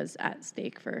was at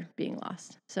stake for being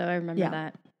lost. So I remember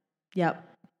that. Yep.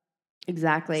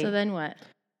 Exactly. So then what?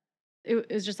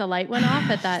 It was just a light went off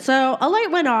at that. So a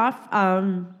light went off.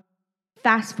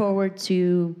 Fast forward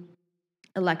to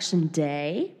election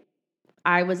day.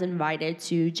 I was invited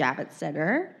to Javits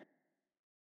Center.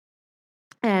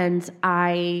 And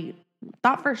I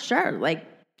thought for sure, like,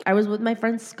 I was with my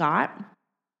friend Scott.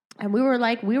 And we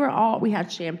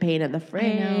had champagne in the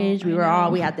fridge.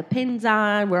 We had the pins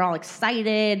on. We're all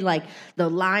excited. Like, the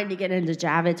line to get into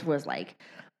Javits was like,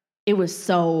 it was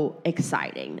so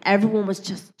exciting. Everyone was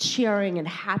just cheering and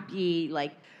happy.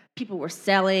 Like, people were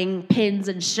selling pins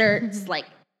and shirts. Like,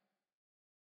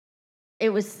 it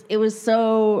was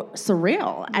so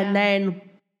surreal. Yeah. And then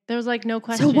there was like no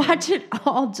question. To watch it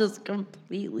all just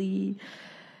completely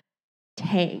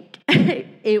tank.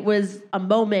 It was a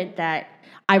moment that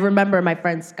I remember my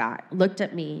friend Scott looked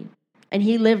at me, and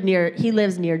he lives near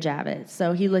Javits.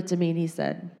 So he looked at me and he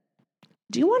said,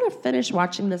 "Do you want to finish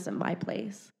watching this at my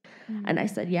place?" And I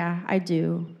said, "Yeah, I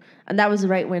do." And that was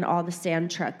right when all the sand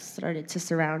trucks started to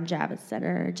surround Javits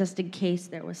Center, just in case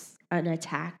there was an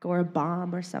attack or a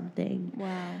bomb or something.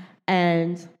 Wow.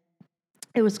 And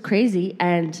it was crazy.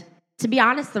 And to be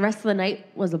honest, the rest of the night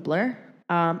was a blur.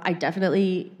 I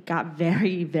definitely got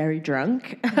very, very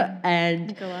drunk. And I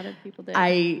think a lot of people did.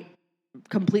 I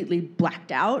completely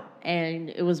blacked out. And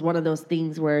it was one of those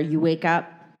things where you wake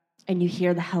up and you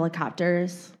hear the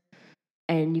helicopters.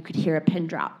 And you could hear a pin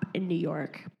drop in New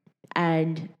York.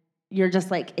 And you're just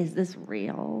like, is this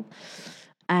real?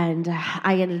 And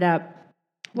I ended up...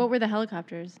 What were the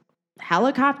helicopters?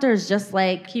 Helicopters just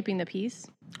like... Keeping the peace?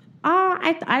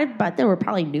 I bet there were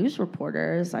probably news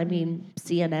reporters. I mean,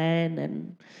 CNN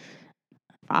and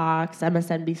Fox,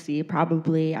 MSNBC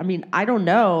probably. I mean, I don't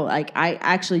know. Like, I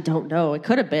actually don't know. It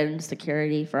could have been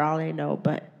security for all I know.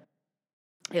 But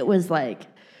it was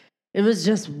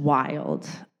just wild.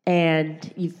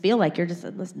 And you feel like you're just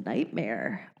in this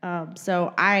nightmare.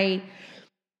 So I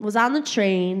was on the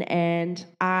train, and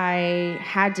I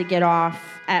had to get off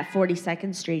at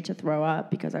 42nd Street to throw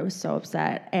up because I was so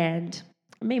upset, and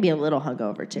maybe a little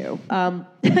hungover too.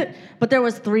 But there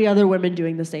was 3 other women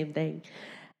doing the same thing.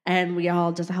 And we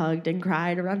all just hugged and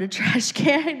cried around a trash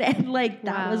can. And, like,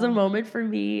 that was a moment for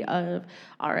me of,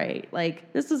 all right,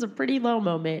 like, this is a pretty low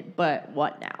moment, but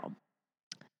what now?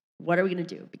 What are we going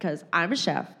to do? Because I'm a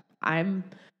chef. I'm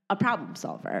a problem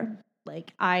solver.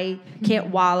 Like, I can't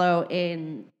wallow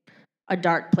in a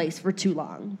dark place for too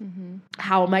long. Mm-hmm.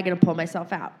 How am I going to pull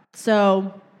myself out?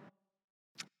 So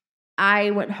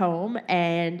I went home,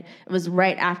 and it was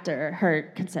right after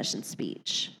her concession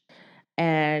speech.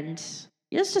 And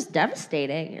it was just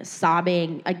devastating.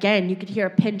 Sobbing. Again, you could hear a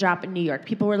pin drop in New York.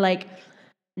 People were like,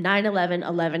 9/11,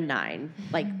 11/9,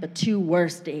 like the 2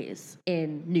 worst days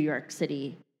in New York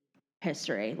City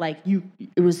history. Like,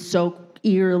 it was so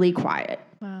eerily quiet.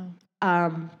 Wow.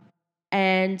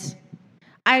 And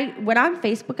I went on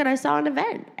Facebook and I saw an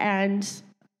event, and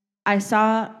I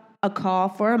saw a call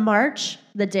for a march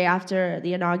the day after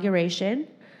the inauguration.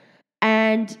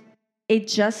 And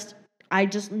I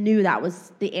just knew that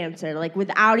was the answer, like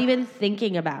without even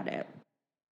thinking about it.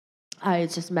 I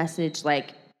just messaged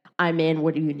like, I'm in,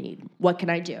 what do you need? What can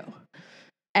I do?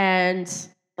 And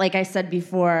like I said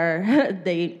before,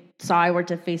 they saw I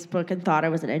worked at Facebook and thought I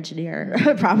was an engineer,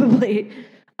 probably.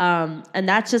 And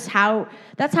that's how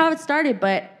it started.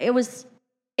 But it was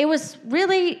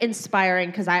really inspiring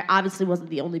because I obviously wasn't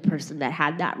the only person that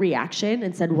had that reaction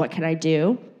and said, what can I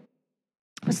do?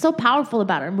 What's so powerful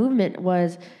about our movement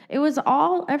was it was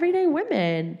all everyday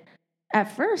women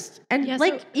at first and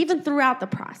even throughout the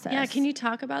process. Yeah, can you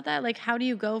talk about that? Like, how do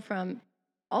you go from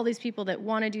all these people that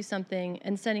want to do something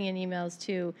and sending in emails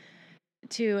to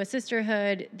a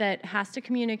sisterhood that has to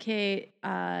communicate,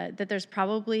 that there's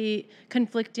probably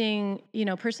conflicting,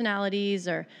 personalities,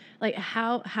 or like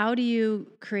how do you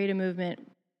create a movement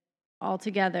all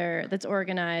together that's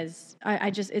organized?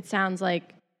 It sounds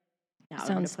like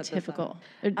sounds difficult.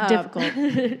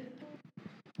 Difficult.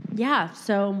 Yeah,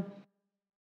 so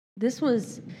it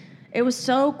was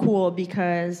so cool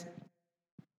because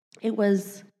it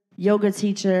was yoga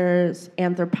teachers,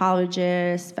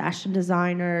 anthropologists, fashion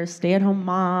designers, stay-at-home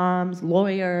moms,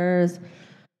 lawyers,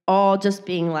 all just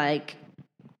being like,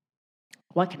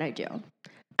 what can I do?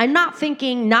 And not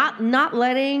thinking, not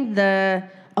letting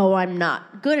I'm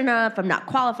not good enough, I'm not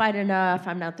qualified enough,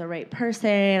 I'm not the right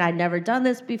person, I've never done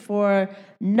this before.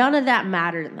 None of that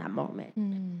mattered in that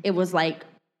moment. It was like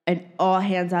an all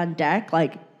hands on deck,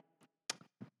 like,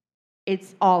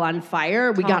 it's all on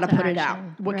fire. We got to put it out.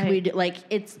 What can we do? Like,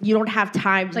 you don't have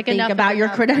time to think about your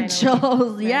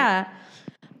credentials. Yeah.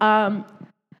 And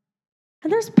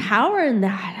there's power in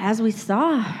that, as we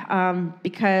saw,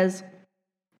 because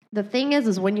the thing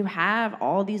is when you have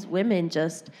all these women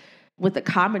just with a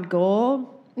common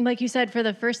goal. Like you said, for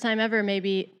the first time ever,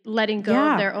 maybe letting go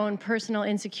of their own personal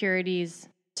insecurities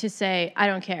to say, I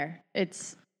don't care.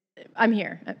 I'm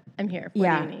here. I'm here.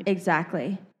 What do you need?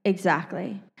 Exactly.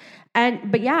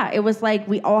 But yeah, it was like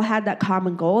we all had that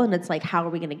common goal, and it's like, how are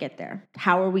we going to get there?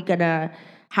 How are we gonna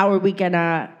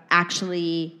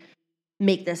actually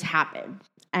make this happen?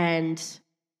 And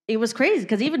it was crazy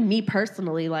because even me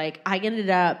personally, like, I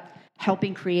ended up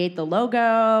helping create the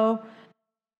logo.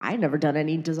 I had never done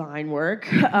any design work.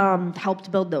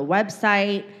 Helped build the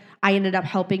website. I ended up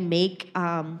helping make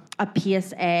a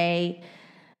PSA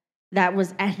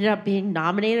that ended up being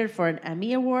nominated for an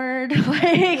Emmy Award.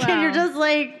 And you're just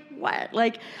like, what?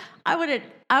 Like, I would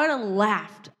have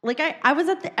laughed. Like, I was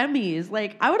at the Emmys.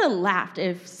 Like, I would have laughed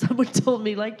if someone told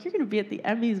me, like, you're going to be at the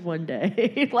Emmys one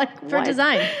day. Like, for what?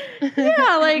 Design.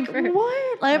 Yeah, like,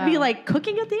 what? Like, I'd be, like,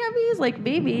 cooking at the Emmys? Like,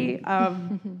 maybe.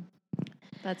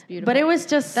 That's beautiful. But it was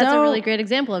just That's a really great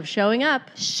example of showing up.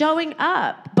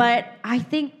 But I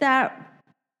think that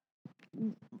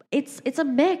it's a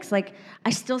mix. Like, I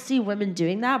still see women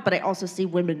doing that, but I also see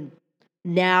women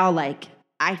now, like,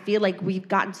 I feel like we've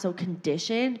gotten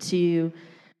conditioned to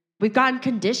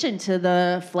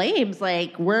the flames.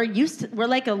 Like, we're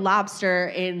like a lobster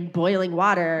in boiling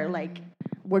water. Like,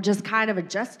 we're just kind of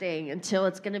adjusting until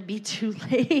it's going to be too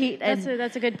late. And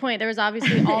that's a good point. There was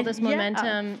obviously all this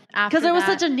momentum after because it was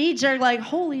such a knee jerk, like,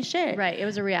 holy shit. Right. It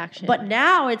was a reaction. But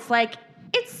now it's like,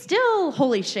 it's still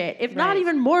holy shit, if not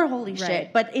even more holy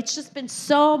shit. But it's just been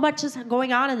so much is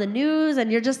going on in the news,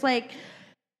 and you're just like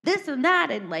this and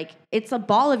that, and like it's a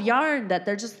ball of yarn that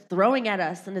they're just throwing at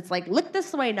us, and it's like, look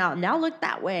this way now look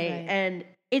that way, and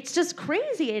it's just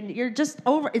crazy, and you're just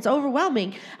it's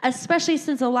overwhelming, especially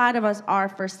since a lot of us are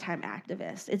first-time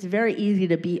activists. It's very easy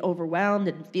to be overwhelmed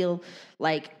and feel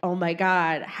like, oh my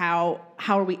God, how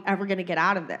are we ever going to get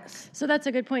out of this? So that's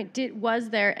a good point. Was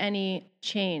there any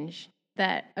change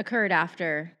that occurred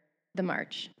after the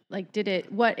march? Like,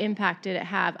 what impact did it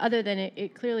have, other than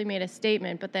it clearly made a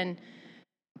statement, but then...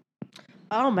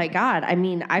 Oh my God. I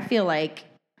mean, I feel like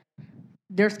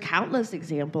there's countless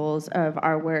examples of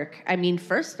our work. I mean,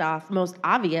 first off, most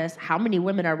obvious, how many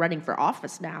women are running for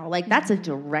office now? Like, that's a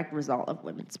direct result of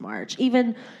Women's March.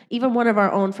 Even one of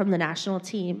our own from the national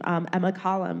team, Emma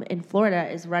Collum in Florida,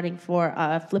 is running for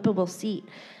a flippable seat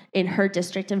in her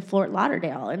district in Fort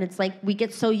Lauderdale. And it's like, we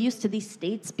get so used to these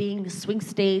states being swing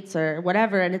states or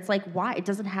whatever, and it's like, why? It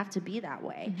doesn't have to be that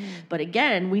way. Mm-hmm. But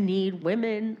again, we need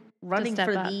women running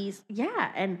for these,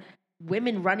 and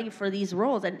women running for these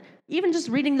roles. And even just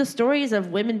reading the stories of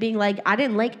women being like, I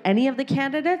didn't like any of the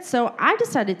candidates, so I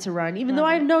decided to run, even though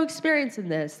I have no experience in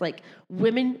this. Like,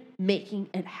 women making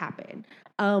it happen.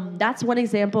 That's one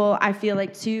example. I feel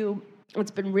like, too, it's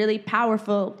been really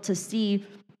powerful to see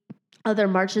other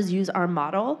marches use our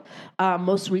model.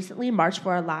 Most recently, March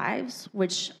for Our Lives,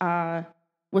 which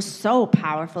was so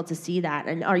powerful to see that.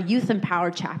 And our Youth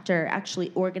Empower chapter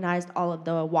actually organized all of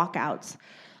the walkouts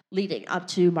leading up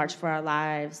to March for Our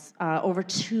Lives. Over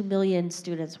 2 million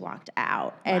students walked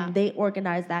out, and they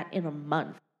organized that in a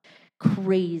month.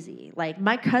 Crazy. Like,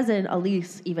 my cousin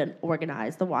Elise even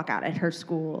organized the walkout at her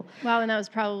school. Wow, and that was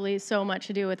probably so much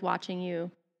to do with watching you.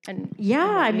 And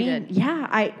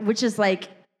which is like,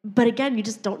 but again, you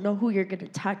just don't know who you're going to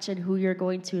touch and who you're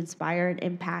going to inspire and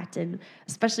impact. And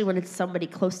especially when it's somebody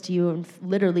close to you and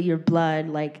literally your blood,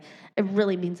 like, it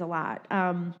really means a lot.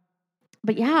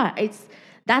 But yeah,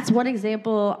 that's one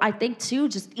example. I think too,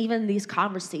 just even these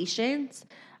conversations,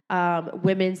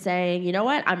 women saying, you know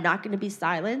what, I'm not going to be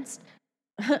silenced.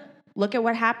 Look at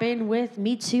what happened with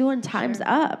Me Too and Time's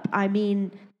Up. I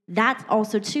mean, that's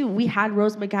also too, we had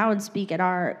Rose McGowan speak at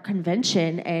our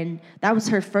convention, and that was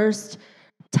her first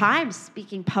time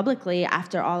speaking publicly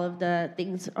after all of the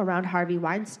things around Harvey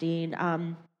Weinstein.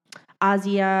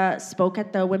 Azia spoke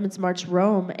at the Women's March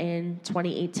Rome in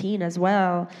 2018 as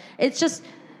well.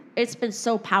 It's been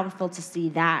so powerful to see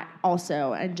that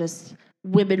also, and just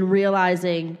women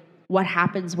realizing what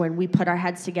happens when we put our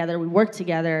heads together, we work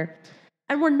together,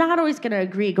 and we're not always going to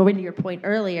agree. Going to your point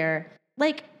earlier,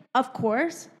 like, of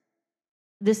course,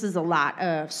 this is a lot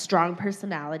of strong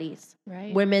personalities,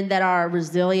 right? Women that are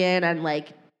resilient and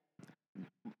like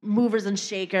movers and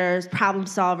shakers, problem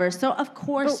solvers. So of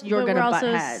course you're going to butt heads.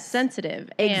 We're also sensitive,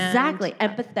 exactly,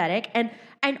 empathetic,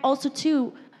 and also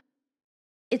too,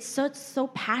 it's so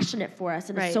passionate for us,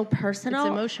 and it's so personal,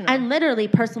 it's emotional, and literally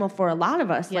personal for a lot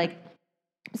of us. Like,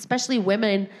 especially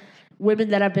women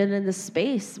that have been in this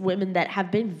space, women that have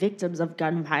been victims of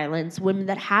gun violence, women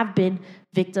that have been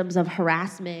victims of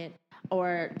harassment,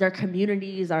 or their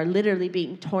communities are literally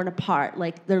being torn apart.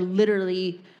 Like, they're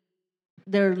literally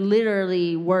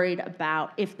worried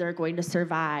about if they're going to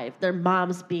survive. Their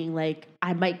moms being like,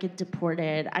 I might get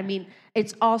deported. I mean,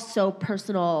 it's all so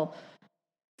personal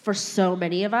for so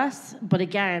many of us. But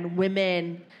again,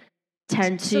 women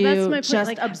tend to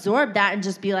just absorb that and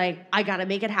just be like, I gotta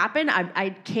make it happen.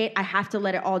 I have to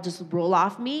let it all just roll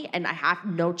off me, and I have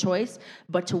no choice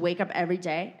but to wake up every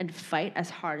day and fight as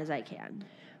hard as I can.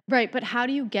 Right, but how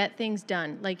do you get things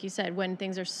done? Like you said, when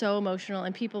things are so emotional,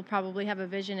 and people probably have a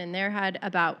vision in their head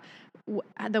about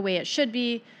the way it should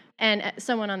be, and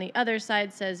someone on the other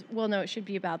side says, well, no, it should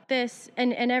be about this.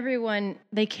 And everyone,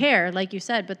 they care, like you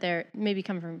said, but they're maybe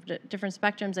coming from different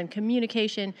spectrums and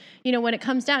communication. You know, when it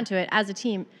comes down to it, as a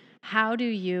team, how do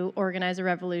you organize a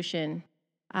revolution?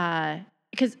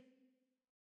 Because,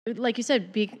 like you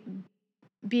said,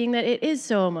 being that it is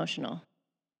so emotional,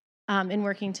 in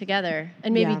working together,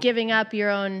 and maybe giving up your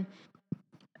own,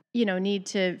 need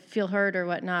to feel heard or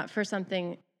whatnot for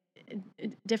something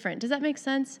different. Does that make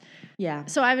sense? Yeah.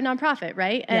 So I have a nonprofit,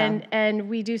 right? And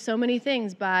we do so many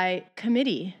things by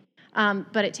committee,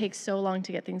 but it takes so long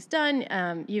to get things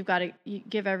done. You've got to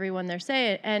give everyone their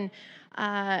say, and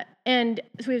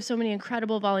so we have so many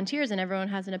incredible volunteers, and everyone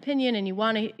has an opinion, and you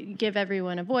want to give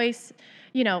everyone a voice,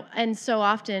 and so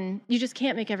often you just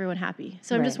can't make everyone happy.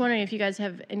 So I'm just wondering if you guys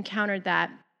have encountered that,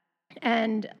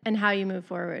 and how you move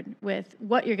forward with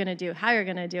what you're going to do, how you're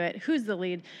going to do it, who's the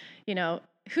lead,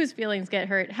 whose feelings get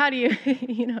hurt, how do you,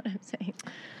 you know what I'm saying?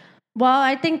 Well,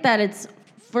 I think that it's,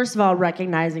 first of all,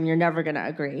 recognizing you're never going to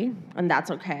agree, and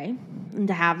that's okay, and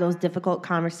to have those difficult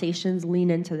conversations, lean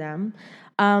into them.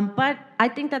 But I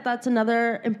think that that's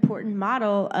another important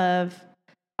model of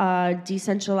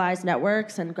decentralized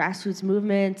networks and grassroots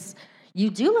movements.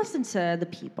 You do listen to the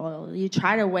people. You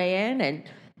try to weigh in and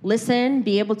listen,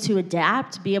 be able to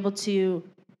adapt, be able to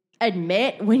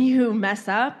admit when you mess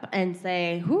up and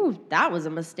say, that was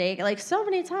a mistake. Like, so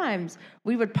many times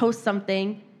we would post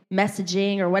something,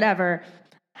 messaging or whatever,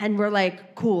 and we're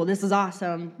like, cool, this is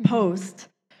awesome, post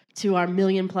to our 1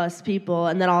 million+ people,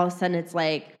 and then all of a sudden it's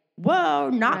like, whoa,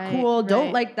 not cool,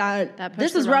 don't like that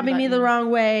this is rubbing me the wrong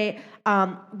way.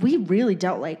 We really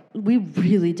dealt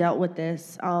with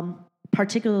this,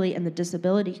 particularly in the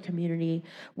disability community,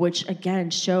 which again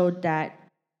showed that,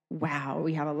 wow,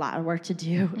 we have a lot of work to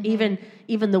do. Mm-hmm.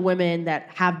 Even the women that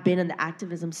have been in the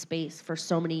activism space for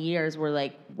so many years were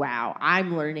like, wow,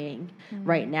 I'm learning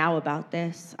right now about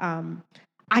this.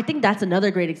 I think that's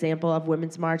another great example of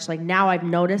Women's March. Like, now I've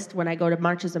noticed when I go to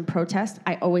marches and protests,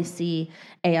 I always see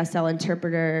ASL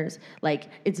interpreters. Like,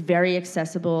 it's very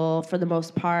accessible for the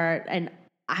most part. And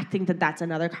I think that that's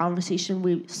another conversation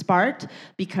we sparked,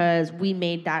 because we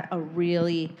made that a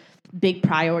really big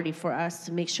priority for us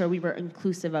to make sure we were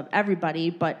inclusive of everybody,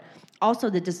 but also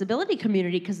the disability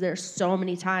community, because there's so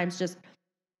many times just,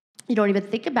 you don't even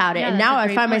think about it. Yeah, And that's now a I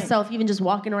great find point. myself even just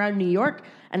walking around New York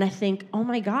and I think, oh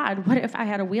my God, what if I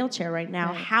had a wheelchair right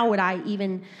now? Right. How would I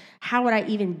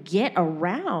even get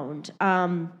around?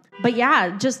 But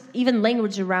yeah, just even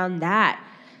language around that.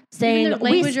 Saying Even the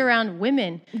language around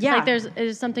women. Yeah. Like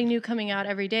there's something new coming out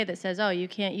every day that says, oh, you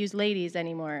can't use ladies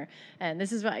anymore. And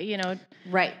this is what,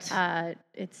 right.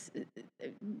 It's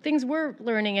things we're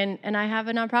learning, and I have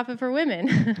a nonprofit for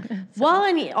women. Well,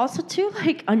 and also too,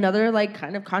 like another like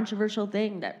kind of controversial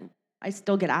thing that I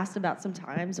still get asked about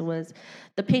sometimes was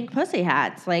the pink pussy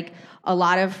hats. Like a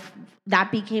lot of that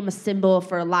became a symbol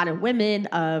for a lot of women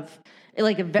of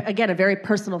like again a very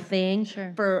personal thing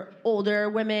Sure. for older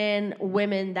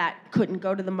women that couldn't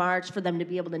go to the march, for them to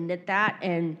be able to knit that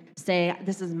and say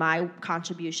this is my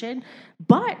contribution.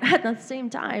 But at the same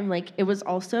time, like it was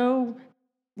also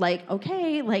like,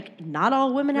 okay, like not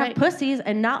all women have Right. pussies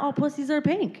and not all pussies are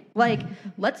pink. Like,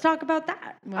 let's talk about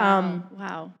that. Wow.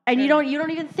 And Sure. you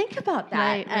don't even think about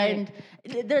that. Right. And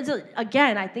there's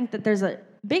I think that there's a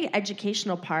big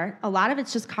educational part. A lot of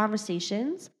it's just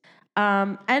conversations.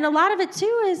 And a lot of it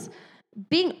too is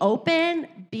being open,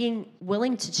 being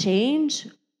willing to change,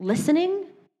 listening.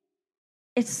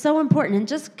 It's so important. And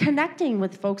just connecting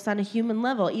with folks on a human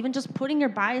level, even just putting your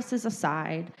biases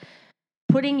aside,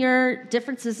 putting your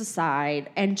differences aside,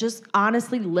 and just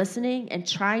honestly listening and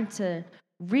trying to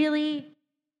really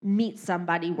meet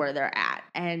somebody where they're at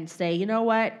and say, you know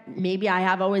what, maybe I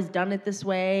have always done it this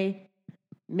way.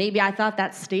 Maybe I thought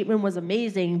that statement was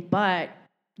amazing, but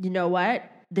you know what?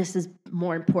 This is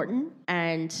more important,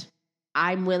 and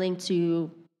I'm willing to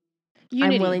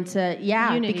Unity.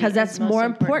 Unity because that's is most more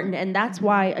important. important. And that's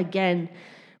why, again,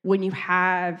 when you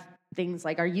have things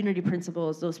like our unity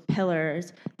principles, those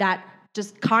pillars, that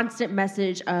just constant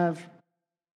message of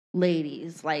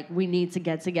ladies, like we need to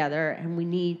get together and we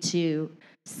need to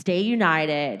stay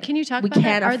united. Can you talk we about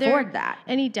can't that? Are afford there that.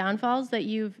 any downfalls that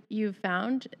you've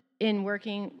found in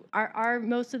working? Are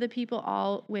most of the people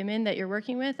all women that you're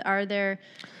working with? Are there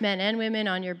men and women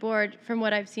on your board? From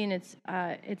what I've seen, it's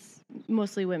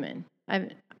mostly women.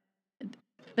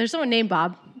 There's someone named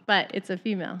Bob, but it's a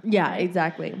female. Yeah, right?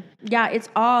 exactly. Yeah, it's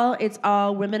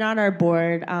all women on our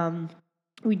board.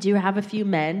 We do have a few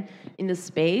men in the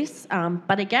space,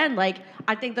 but again, like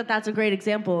I think that's a great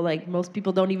example. Like most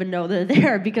people don't even know they're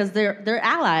there because they're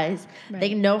allies. Right.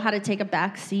 They know how to take a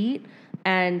back seat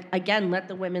and again let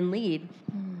the women lead.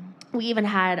 We even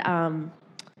had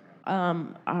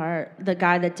the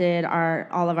guy that did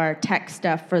all of our tech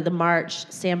stuff for the march,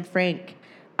 Sam Frank.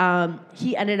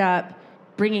 He ended up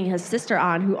bringing his sister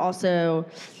on, who also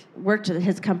worked at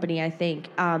his company, I think.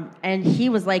 And he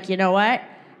was like, you know what?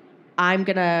 I'm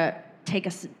going to take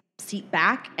a seat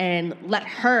back and let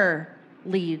her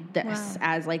lead this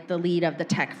as like the lead of the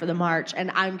tech for the march. And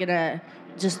I'm going to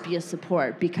just be a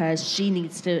support because she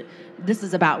needs to, this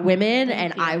is about women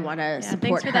and I want to support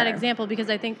thanks for her. that example, because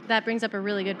I think that brings up a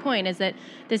really good point, is that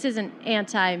this isn't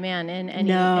anti-man in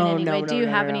any way. Do you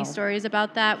have any stories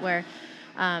about that where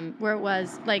it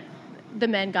was like the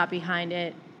men got behind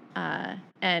it,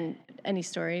 and any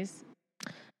stories?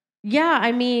 Yeah,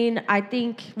 I mean, I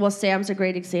think, Sam's a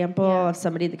great example of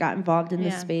somebody that got involved in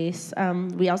this space.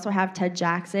 We also have Ted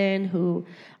Jackson, who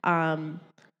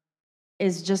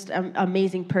is just an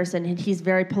amazing person, and he's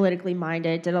very politically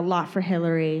minded, did a lot for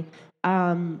Hillary,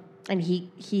 and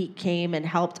he came and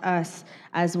helped us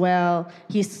as well.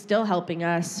 He's still helping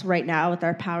us right now with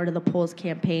our Power to the Polls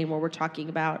campaign, where we're talking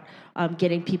about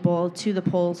getting people to the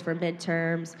polls for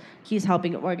midterms. He's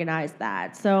helping organize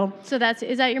that. So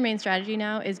is that your main strategy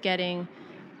now, is getting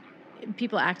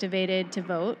people activated to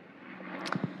vote?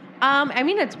 I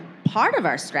mean, it's part of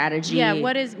our strategy. Yeah,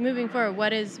 what is moving forward?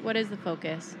 What is the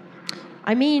focus?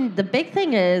 I mean, the big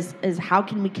thing is how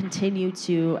can we continue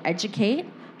to educate?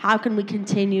 How can we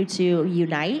continue to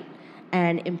unite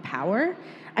and empower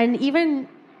and even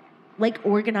like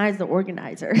organize the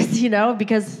organizers,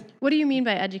 because what do you mean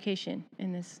by education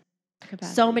in this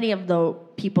capacity? So many of the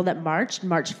people that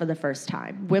marched for the first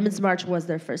time. Women's March was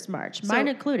their first march, mine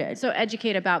included. So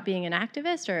educate about being an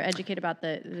activist, or educate about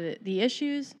the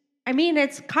issues? I mean,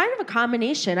 it's kind of a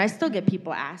combination. I still get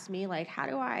people ask me, like, how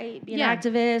do I be an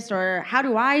activist? Or how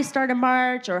do I start a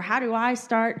march? Or how do I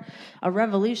start a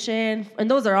revolution? And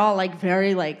those are all, like,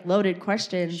 very, like, loaded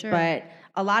questions. Sure. But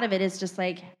a lot of it is just,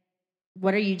 like,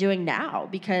 what are you doing now?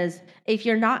 Because if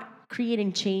you're not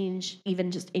creating change even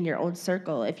just in your own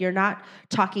circle, if you're not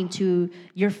talking to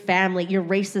your family, your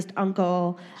racist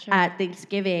uncle at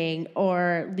Thanksgiving,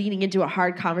 or leading into a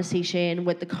hard conversation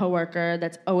with the coworker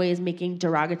that's always making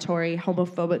derogatory,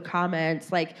 homophobic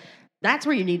comments, like that's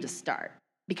where you need to start,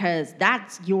 because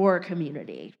that's your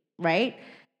community, right?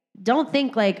 don't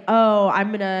think like, oh, I'm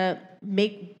going to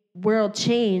make world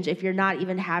change if you're not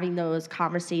even having those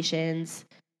conversations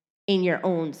in your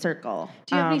own circle.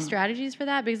 Do you have any strategies for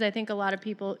that? Because I think a lot of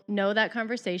people know that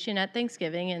conversation at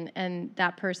Thanksgiving, and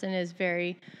that person is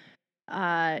very,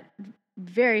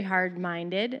 very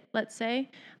hard-minded, let's say.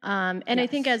 And I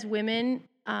think as women,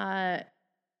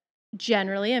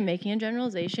 generally, I'm making a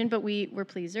generalization, but we're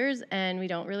pleasers, and we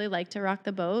don't really like to rock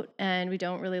the boat, and we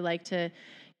don't really like to,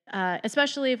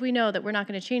 especially if we know that we're not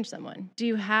going to change someone. Do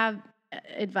you have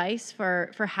advice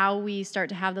for how we start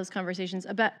to have those conversations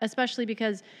about, especially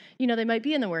because they might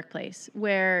be in the workplace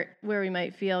where we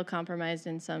might feel compromised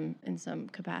in some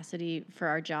capacity for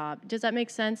our job? Does that make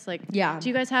sense? Like, Yeah. Do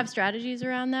you guys have strategies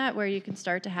around that where you can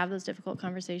start to have those difficult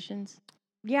conversations?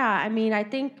 Yeah, I mean, I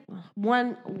think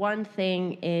one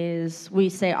thing is we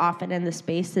say often in the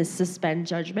space is suspend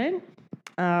judgment,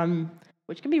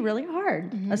 which can be really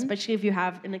hard, especially if you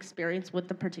have an experience with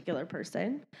the particular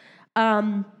person.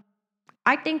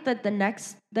 I think that the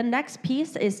next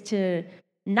piece is to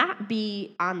not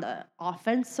be on the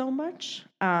offense so much.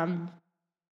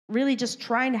 Really just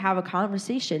trying to have a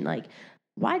conversation like,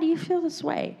 why do you feel this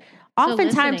way? So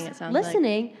Oftentimes listening, it sounds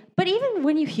listening, but even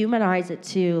when you humanize it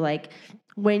too, like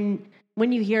when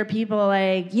you hear people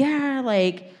like, yeah,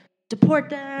 like deport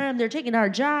them, they're taking our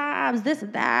jobs, this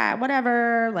and that,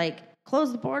 whatever, like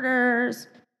close the borders.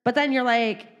 But then you're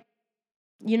like,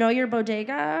 your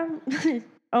bodega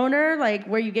owner, like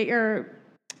where you get your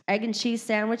egg and cheese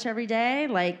sandwich every day,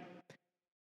 like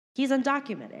he's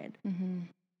undocumented.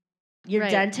 Your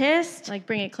Right. dentist, Like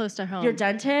bring it close to home. your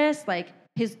dentist, like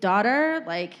his daughter,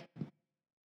 like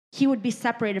he would be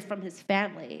separated from his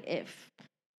family if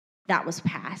that was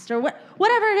passed or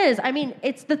whatever it is. I mean,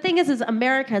 the thing is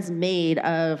America is made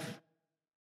of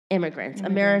immigrants.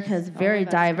 America is very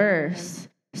diverse.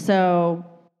 So,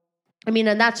 I mean,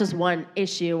 and that's just one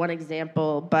issue, one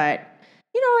example, but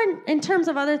in terms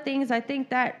of other things, I think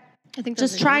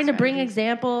just trying to bring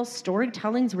examples,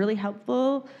 storytelling is really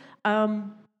helpful.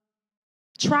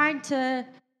 Trying to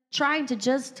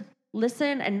just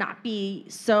listen and not be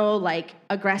so like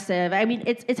aggressive. I mean,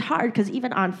 it's hard because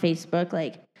even on Facebook,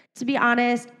 like to be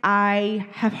honest, I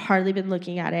have hardly been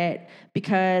looking at it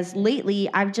because lately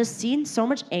I've just seen so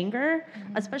much anger,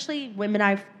 especially women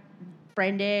I've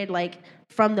friended, like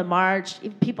from the march,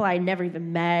 people I never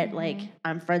even met, like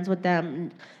I'm friends with them.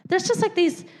 And there's just like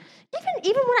these,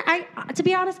 even when to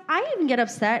be honest, I even get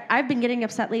upset. I've been getting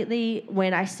upset lately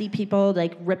when I see people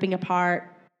like ripping apart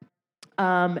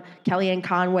Kellyanne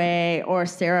Conway or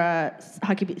Sarah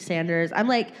Huckabee Sanders. I'm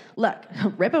like, look,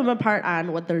 rip them apart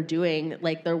on what they're doing,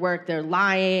 like their work, they're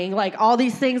lying, like all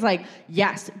these things. Like,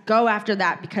 yes, go after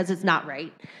that because it's not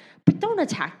right. But don't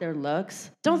attack their looks.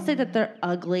 Don't say that they're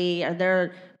ugly or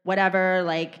they're whatever,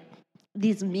 like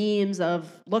these memes of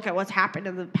look at what's happened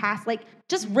in the past. Like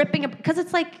just ripping it because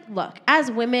it's like, look,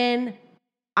 as women,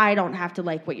 I don't have to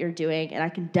like what you're doing and I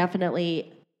can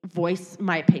definitely voice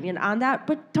my opinion on that,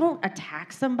 but don't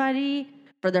attack somebody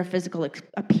for their physical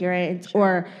appearance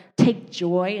or take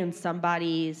joy in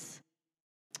somebody's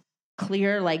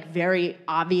clear, like very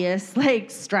obvious, like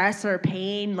stress or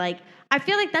pain. Like I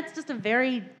feel like that's just a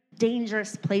very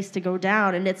dangerous place to go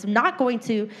down, and it's not going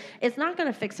to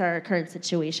fix our current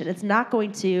situation. It's not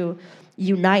going to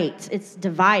unite. It's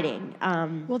dividing.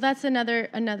 Well, that's another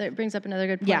brings up another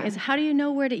good point. Is how do you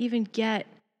know where to even get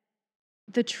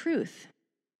the truth?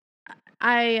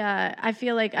 I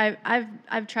feel like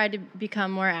I've tried to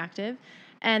become more active,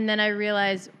 and then I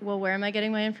realize, well, where am I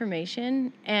getting my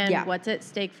information, and what's at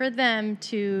stake for them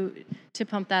to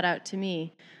pump that out to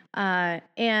me,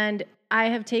 and I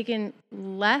have taken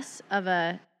less of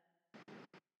a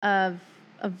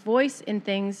voice in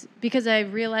things because I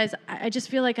realize I just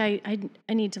feel like I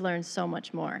need to learn so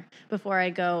much more before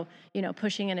I go,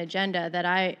 pushing an agenda that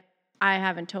I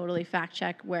haven't totally fact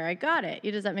checked where I got it.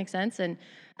 Does that make sense? And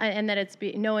that it's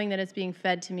knowing that it's being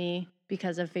fed to me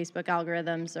because of Facebook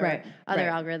algorithms or other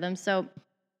algorithms. So,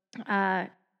 how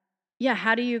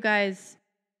do you guys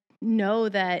know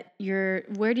that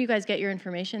where do you guys get your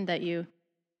information that you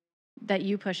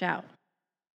push out?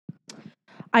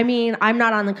 I mean, I'm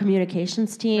not on the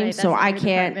communications team, so I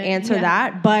can't answer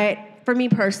that. But for me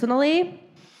personally,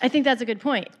 I think that's a good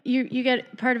point. You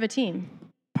get part of a team.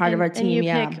 Part of our team, and you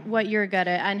pick what you're good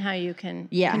at and how you can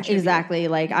contribute. Exactly.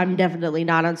 Like, I'm definitely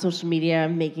not on social media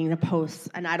making the posts,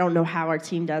 and I don't know how our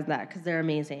team does that because they're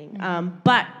amazing.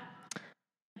 But,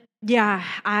 yeah,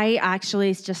 I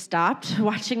actually just stopped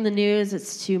watching the news.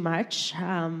 It's too much.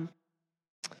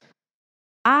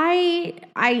 I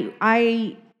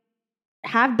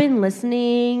have been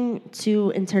listening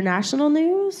to international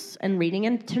news and reading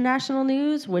international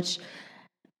news, which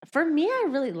For me, I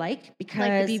really like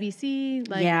because Like the BBC?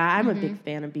 I'm a big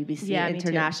fan of BBC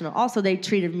International. Also, they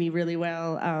treated me really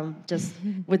well, just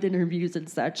with interviews and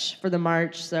such for the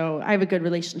march. So I have a good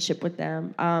relationship with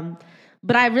them.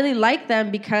 But I really like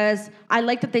them because I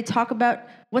like that they talk about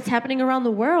what's happening around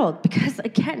the world. Because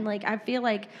again, like I feel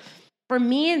like for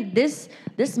me, this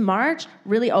march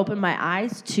really opened my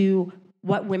eyes to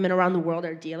what women around the world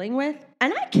are dealing with.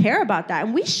 And I care about that,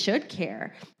 and we should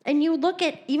care. And you look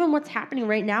at even what's happening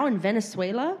right now in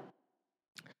Venezuela,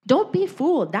 don't be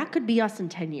fooled. That could be us in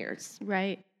 10 years.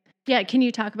 Right. Yeah, can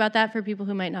you talk about that for people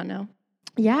who might not know?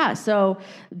 Yeah, so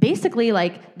basically,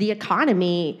 like, the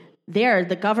economy there,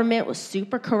 the government was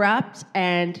super corrupt,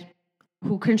 and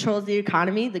who controls the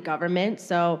economy? The government.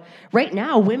 So right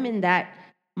now, women that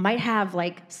might have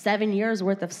like 7 years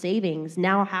worth of savings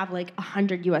now have like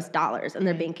 $100 in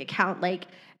their bank account. Like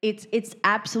it's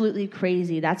absolutely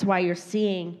crazy. That's why you're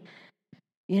seeing,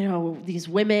 you know, these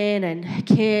women and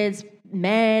kids,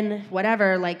 men,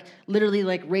 whatever, like literally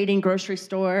like raiding grocery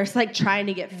stores, like trying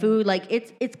to get food. Like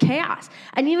it's chaos.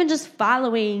 And even just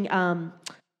following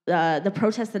the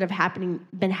protests that have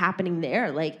been happening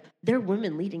there, like there are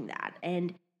women leading that,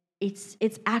 and it's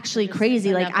actually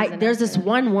crazy. Like there's this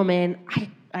one woman,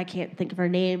 I can't think of her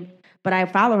name, but I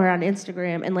follow her on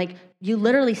Instagram, and like you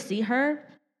literally see her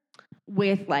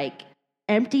with like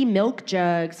empty milk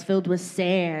jugs filled with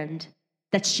sand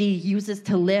that she uses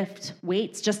to lift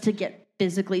weights just to get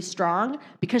physically strong,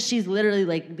 because she's literally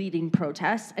like leading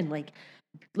protests and like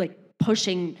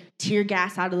pushing tear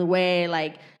gas out of the way,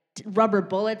 like rubber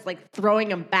bullets, like throwing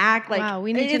them back. Like, wow,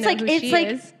 we need to know who she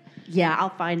is. Yeah, I'll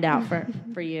find out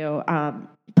for you.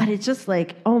 But it's just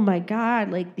like, oh my God,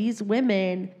 like these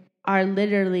women are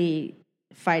literally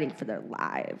fighting for their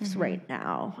lives right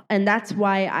now. And that's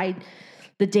why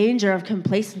the danger of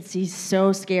complacency is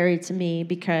so scary to me,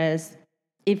 because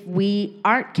if we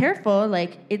aren't careful,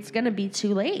 like it's going to be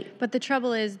too late. But the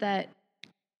trouble is that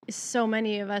so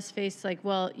many of us face like,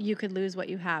 well, you could lose what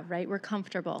you have, right? We're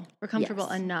comfortable. We're comfortable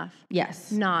enough.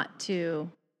 Yes. Not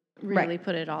to really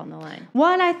put it all on the line.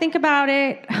 Well, and I think about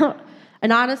it,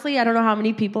 and honestly, I don't know how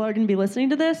many people are going to be listening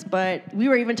to this, but we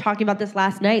were even talking about this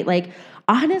last night. Like,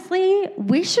 honestly,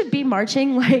 we should be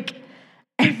marching like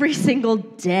every single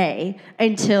day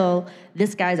until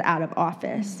this guy's out of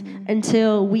office,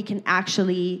 until we can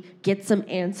actually get some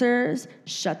answers,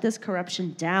 shut this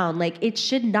corruption down. Like, it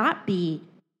should not be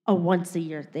a once a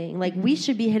year thing. Like, we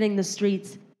should be hitting the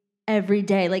streets every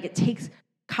day. Like, it takes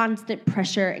constant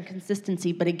pressure and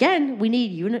consistency. But again, we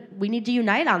need to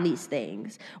unite on these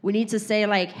things. We need to say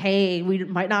like, hey, we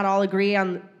might not all agree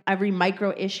on every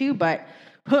micro issue, but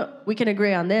we can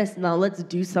agree on this. Now let's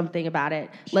do something about it.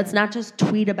 Sure. Let's not just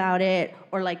tweet about it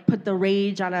or like put the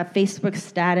rage on a Facebook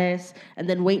status and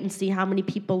then wait and see how many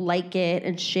people like it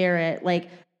and share it. Like,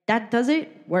 that doesn't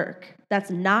work.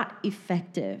 That's not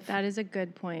effective. That is a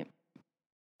good point.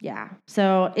 Yeah.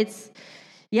 So it's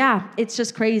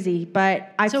just crazy.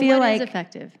 But I feel what like is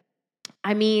effective?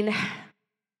 I mean,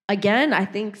 again, I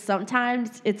think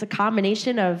sometimes it's a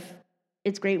combination of,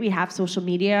 it's great we have social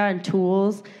media and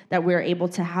tools that we're able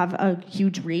to have a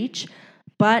huge reach,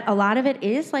 but a lot of it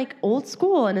is like old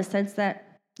school in a sense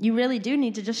that you really do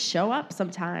need to just show up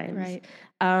sometimes.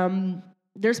 Right.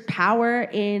 There's power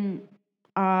in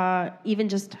even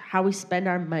just how we spend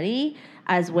our money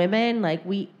as women. Like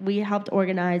we helped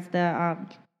organize the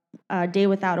Day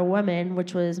Without a Woman,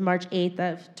 which was March 8th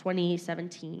of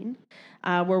 2017,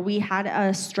 where we had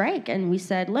a strike and we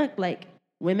said, look, like,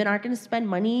 women aren't going to spend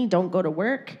money. Don't go to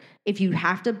work. If you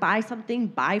have to buy something,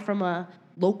 buy from a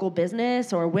local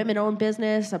business or a women-owned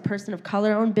business, a person of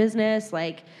color-owned business.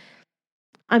 Like,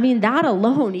 I mean, that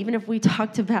alone, even if we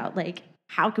talked about, like,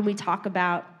 how can we talk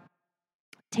about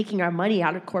taking our money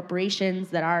out of corporations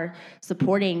that are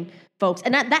supporting folks?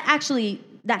 And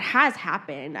that has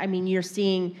happened. I mean, you're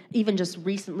seeing, even just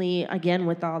recently, again,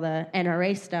 with all the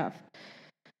NRA stuff,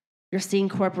 you're seeing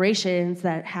corporations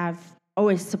that have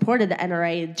always supported the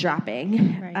NRA dropping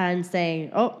and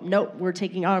saying, oh, no, we're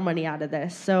taking our money out of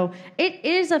this. So it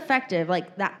is effective.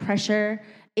 Like, that pressure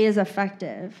is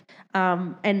effective.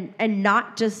 And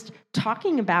not just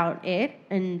talking about it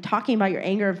and talking about your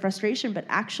anger and frustration, but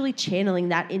actually channeling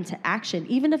that into action,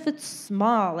 even if it's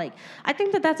small. Like, I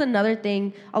think that that's another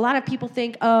thing. A lot of people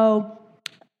think, oh,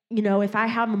 you know, if I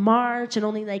have a march and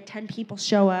only like 10 people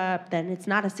show up, then it's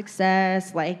not a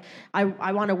success. Like,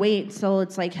 I want to wait until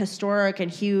it's like historic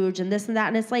and huge and this and that.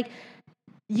 And it's like,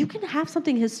 you can have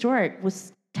something historic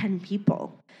with 10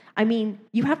 people. I mean,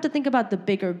 you have to think about the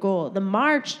bigger goal. The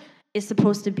march is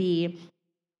supposed to be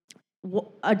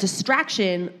a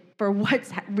distraction for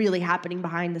what's really happening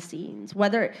behind the scenes.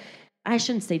 Whether I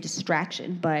shouldn't say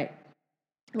distraction, but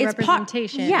it's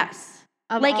representation. Yes.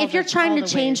 Like if you're trying to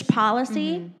change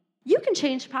policy, you can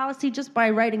change policy just by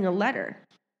writing a letter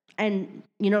and,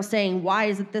 saying, why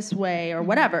is it this way or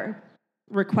whatever,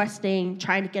 requesting,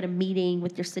 trying to get a meeting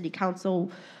with your city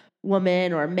council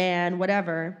woman or man,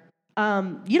 whatever.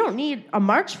 You don't need a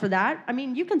march for that. I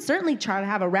mean, you can certainly try to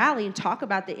have a rally and talk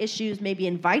about the issues, maybe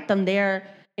invite them there,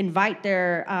 invite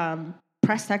their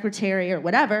press secretary or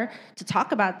whatever to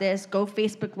talk about this, go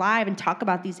Facebook Live and talk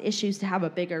about these issues to have a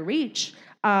bigger reach.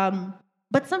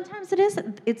 But sometimes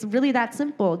it's really that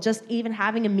simple. Just even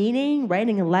having a meeting,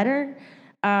 writing a letter.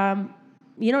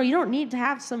 You don't need to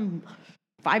have some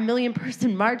 5 million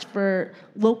person march for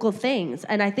local things.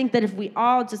 And I think that if we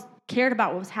all just cared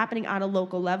about what was happening on a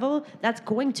local level, that's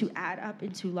going to add up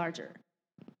into larger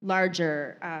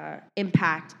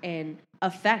impact and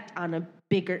effect on a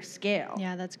bigger scale.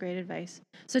 Yeah, that's great advice.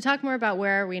 So talk more about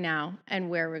where are we now and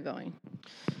where we're going.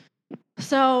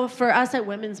 So for us at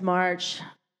Women's March,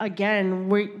 again,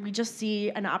 we just see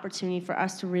an opportunity for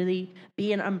us to really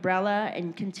be an umbrella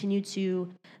and continue to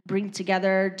bring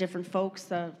together different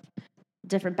folks of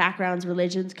different backgrounds,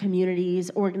 religions, communities,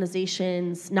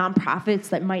 organizations, nonprofits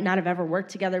that might not have ever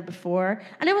worked together before.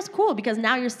 And it was cool because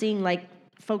now you're seeing like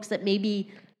folks that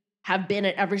maybe have been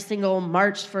at every single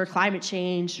march for climate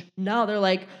change. Now they're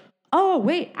like, oh,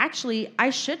 wait, actually,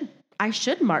 I should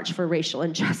march for racial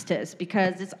injustice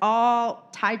because it's all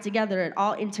tied together. It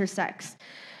all intersects.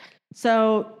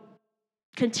 So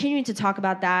continuing to talk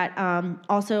about that.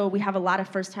 Also, we have a lot of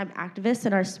first-time activists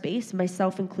in our space,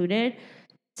 myself included,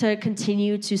 to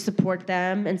continue to support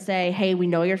them and say, hey, we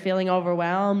know you're feeling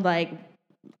overwhelmed. Like,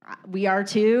 we are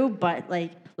too, but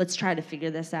like, let's try to figure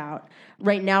this out.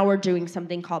 Right now, we're doing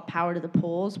something called Power to the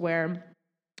Polls, where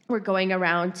we're going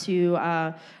around to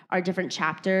our different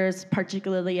chapters,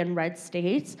 particularly in red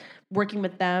states, working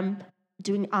with them,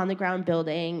 doing on-the-ground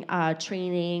building,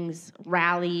 trainings,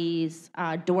 rallies,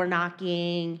 door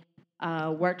knocking,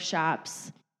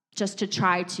 workshops, just to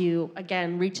try to,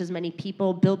 again, reach as many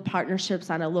people, build partnerships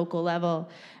on a local level,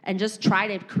 and just try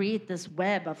to create this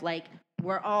web of like,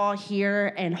 we're all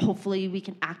here and hopefully we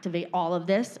can activate all of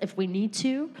this if we need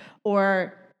to,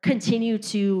 or continue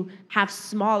to have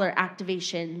smaller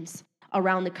activations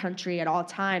around the country at all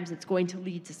times. It's going to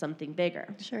lead to something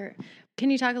bigger. Sure. Can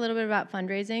you talk a little bit about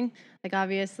fundraising? Like,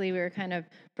 obviously, we were kind of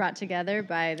brought together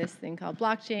by this thing called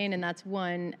blockchain, and that's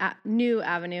one new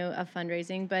avenue of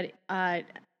fundraising. But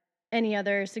any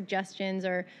other suggestions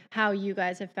or how you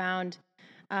guys have found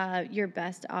your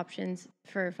best options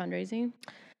for fundraising?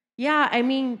 Yeah, I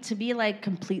mean, to be like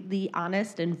completely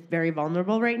honest and very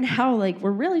vulnerable right now, like we're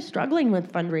really struggling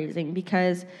with fundraising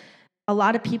because a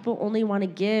lot of people only want to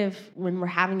give when we're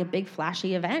having a big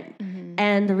flashy event. Mm-hmm.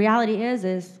 And the reality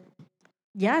is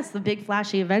yes, the big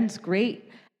flashy event's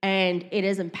great and it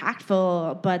is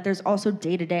impactful, but there's also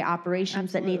day-to-day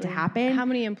operations that need to happen. How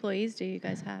many employees do you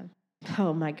guys have?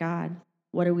 Oh my God.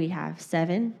 What do we have?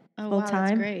 7 full-time? Wow,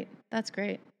 that's great. That's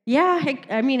great. Yeah,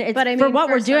 I mean, for what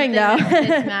we're doing, though.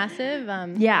 It's massive.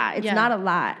 It's not a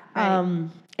lot. Right.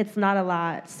 It's not a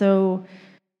lot. So,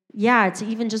 yeah, to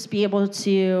even just be able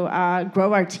to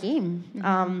grow our team.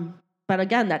 Mm-hmm. But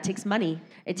again, that takes money.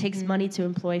 It takes money to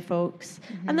employ folks.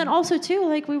 Mm-hmm. And then also, too,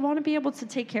 like, we want to be able to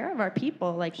take care of our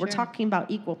people. Like, we're talking about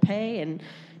equal pay. And,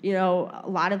 a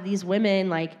lot of these women,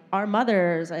 like, are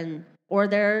mothers or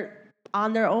they're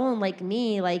on their own, like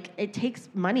me, like it takes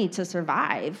money to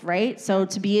survive, right? So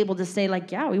to be able to say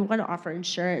like, yeah, we want to offer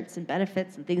insurance and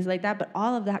benefits and things like that, but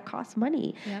all of that costs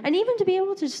money. Yep. And even to be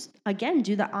able to just, again,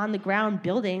 do the on the ground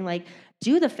building, like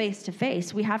do the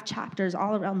face-to-face. We have chapters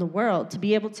all around the world to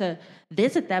be able to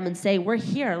visit them and say, we're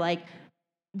here. Like,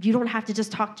 you don't have to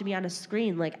just talk to me on a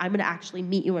screen. Like, I'm going to actually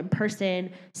meet you in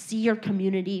person, see your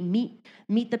community,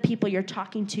 meet the people you're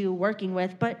talking to, working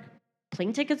with, but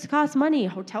plane tickets cost money,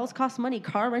 hotels cost money,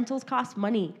 car rentals cost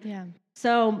money. Yeah.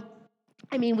 So,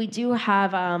 I mean, we do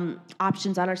have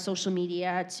options on our social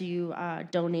media to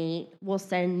donate. We'll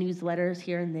send newsletters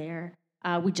here and there.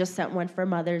 We just sent one for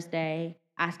Mother's Day,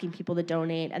 asking people to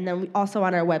donate. And then we also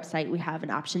on our website, we have an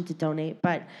option to donate.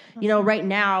 But, right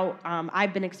now,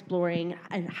 I've been exploring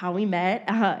and how we met,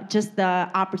 just the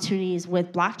opportunities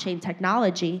with blockchain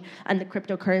technology and the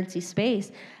cryptocurrency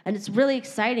space. And it's really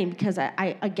exciting because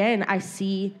I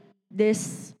see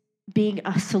this being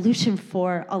a solution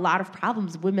for a lot of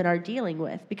problems women are dealing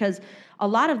with, because a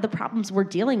lot of the problems we're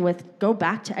dealing with go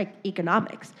back to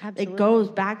economics. Absolutely. It goes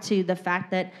back to the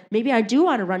fact that maybe I do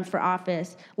want to run for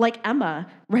office, like Emma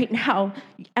right now.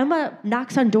 Emma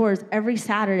knocks on doors every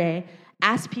Saturday,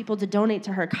 asks people to donate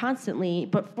to her constantly,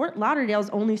 but Fort Lauderdale's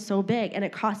only so big, and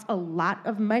it costs a lot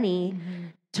of money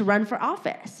to run for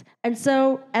office. And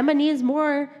so Emma needs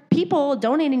more people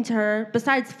donating to her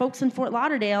besides folks in Fort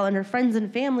Lauderdale and her friends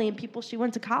and family and people she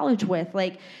went to college with.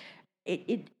 Like,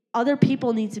 other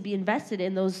people need to be invested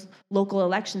in those local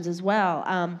elections as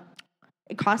well.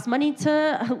 It costs money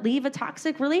to leave a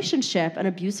toxic relationship, an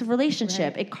abusive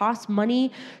relationship. Right. It costs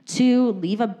money to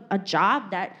leave a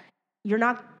job that you're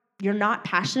not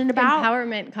passionate about.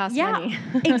 Empowerment costs money.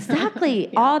 Exactly.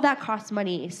 Yeah. All that costs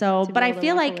money. So, but I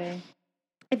feel like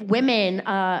if women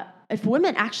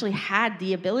actually had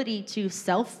the ability to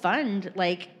self-fund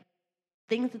like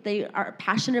things that they are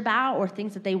passionate about or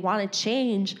things that they want to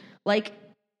change, like,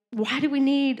 why do we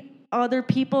need other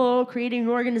people creating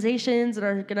organizations that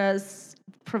are gonna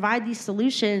provide these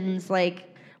solutions?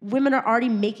 Like, women are already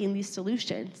making these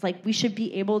solutions. Like, we should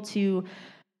be able to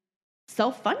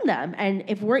self-fund them. And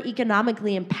if we're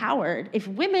economically empowered, if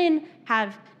women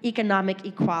have economic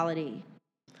equality,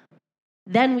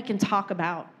 then we can talk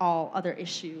about all other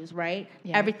issues, right?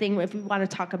 Yeah. Everything, if we want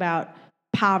to talk about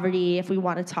poverty, if we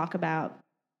want to talk about,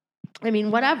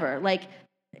 whatever. Like,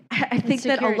 I think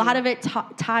that a lot of it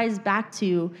ties back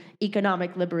to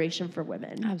economic liberation for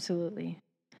women. Absolutely.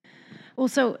 Well,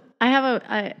 so I have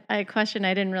a question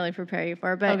I didn't really prepare you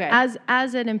for, but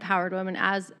as an empowered woman,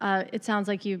 it sounds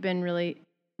like you've been really,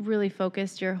 really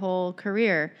focused your whole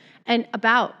career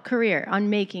on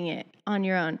making it on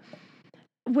your own.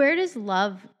 Where does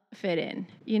love fit in?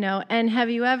 And have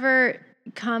you ever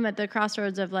come at the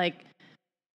crossroads of like,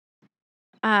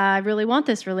 I really want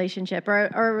this relationship, or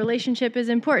a relationship is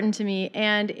important to me,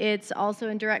 and it's also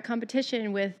in direct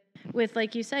competition with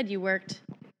like you said, you worked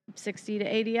 60 to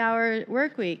 80-hour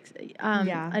work weeks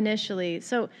initially.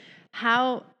 So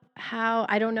how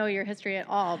I don't know your history at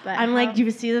all, but like,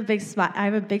 you see the big smile. I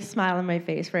have a big smile on my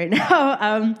face right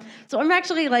now. So I'm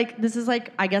actually like, this is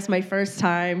like, I guess my first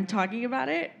time talking about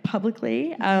it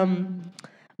publicly.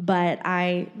 But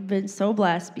I've been so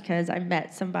blessed because I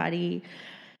met somebody.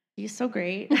 He's so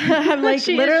great. I'm like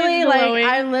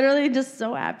I'm literally just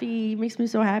so happy. He makes me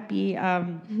so happy.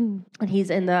 And he's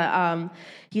in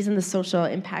the social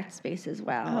impact space as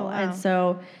well. Oh, wow. And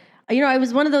so, it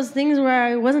was one of those things where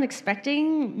I wasn't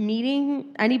expecting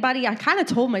meeting anybody. I kind of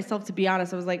told myself, to be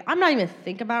honest, I was like, I'm not even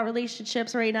thinking about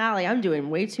relationships right now. Like, I'm doing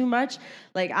way too much.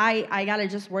 Like, I got to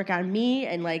just work on me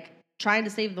and like trying to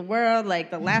save the world.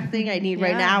 Like, the last thing I need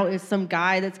right now is some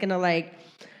guy that's going to like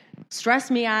stress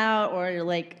me out or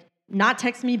like not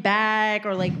text me back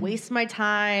or like waste my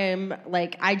time.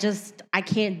 Like, I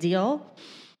can't deal.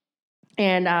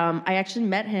 And I actually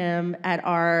met him at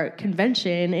our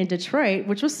convention in Detroit,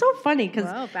 which was so funny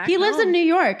because he lives in New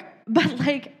York. But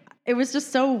like, it was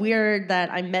just so weird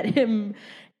that I met him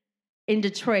in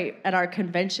Detroit at our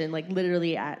convention, like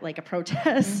literally at like a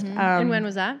protest. Mm-hmm. And when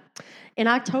was that? In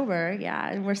October, yeah.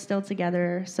 And we're still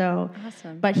together. So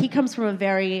awesome. But he comes from a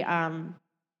very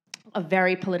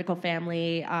political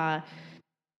family, a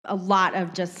lot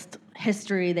of just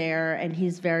history there, and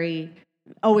he's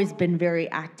always been very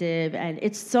active, and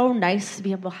it's so nice to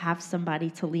be able to have somebody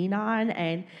to lean on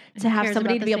and to have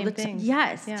somebody to be able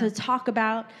to to talk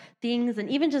about things, and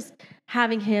even just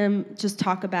having him just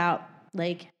talk about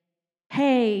like,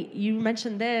 hey, you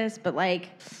mentioned this, but like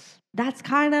that's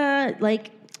kind of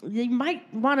like, you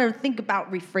might want to think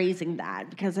about rephrasing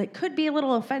that because it could be a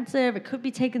little offensive. It could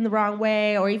be taken the wrong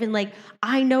way, or even like,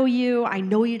 I know you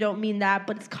don't mean that,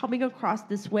 but it's coming across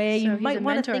this way. So you might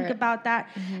want to think about that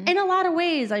in a lot of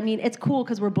ways. I mean, it's cool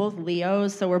because we're both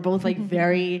Leos, so we're both like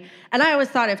very, and I always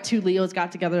thought if two Leos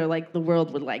got together, like the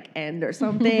world would like end or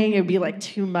something. It'd be like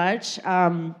too much.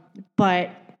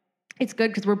 But it's good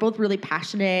because we're both really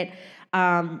passionate.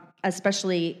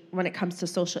 Especially when it comes to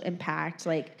social impact,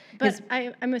 like. But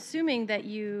I'm assuming that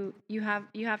you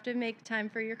have to make time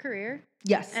for your career.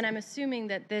 Yes. And I'm assuming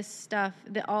that this stuff,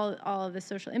 all of the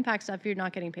social impact stuff, you're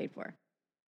not getting paid for,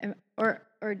 or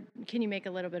can you make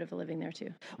a little bit of a living there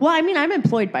too? Well, I mean, I'm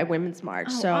employed by Women's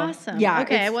March, so awesome. Yeah.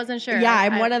 Okay, I wasn't sure. Yeah,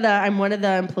 I'm one of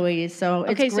the employees, so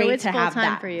it's great so it's to have that.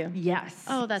 full-time for you. Yes.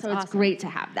 Oh, that's awesome. It's great to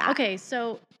have that. Okay,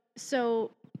 so.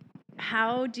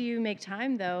 How do you make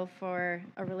time though for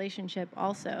a relationship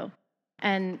also,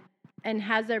 and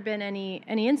has there been any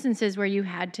instances where you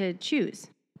had to choose?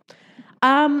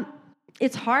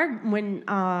 It's hard when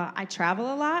I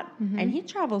travel a lot, and he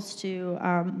travels too.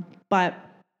 But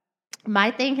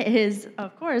my thing is,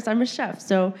 of course, I'm a chef,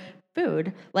 so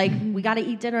food. Like, we got to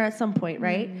eat dinner at some point,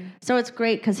 right? So it's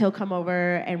great because he'll come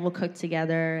over and we'll cook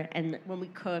together, and when we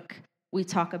cook, we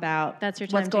talk about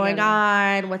what's going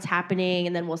on, what's happening,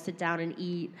 and then we'll sit down and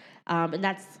eat. And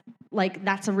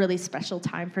that's a really special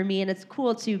time for me. And it's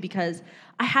cool too because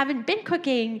I haven't been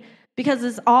cooking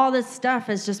because all this stuff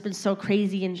has just been so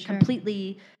crazy and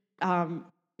completely,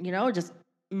 just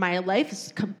my life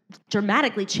has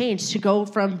dramatically changed. To go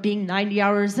from being 90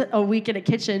 hours a week in a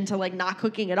kitchen to like not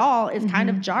cooking at all is kind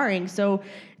of jarring. So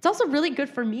it's also really good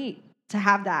for me to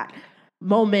have that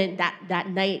moment, that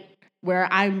night where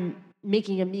I'm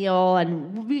making a meal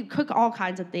and we cook all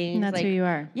kinds of things. And that's like, who you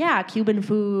are. Yeah, Cuban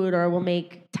food, or we'll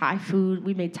make Thai food.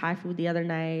 We made Thai food the other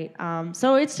night.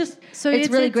 So it's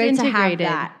really great to have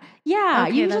that. Yeah,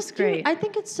 okay, that's great. I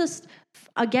think it's just,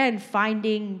 again,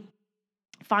 finding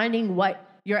what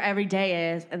your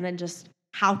everyday is, and then just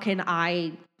how can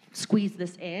I squeeze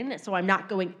this in so I'm not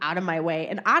going out of my way.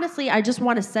 And honestly, I just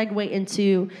want to segue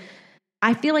into,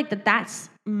 I feel like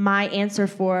that's my answer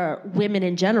for women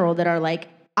in general that are like,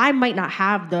 I might not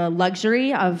have the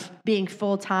luxury of being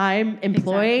full-time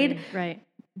employed, right?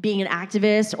 Being an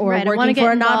activist or right. working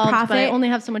for a nonprofit. But I only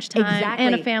have so much time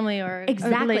and a family or a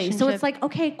relationship. So it's like,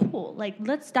 okay, cool. Like,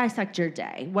 let's dissect your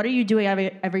day. What are you doing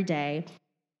every day?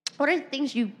 What are the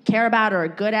things you care about or are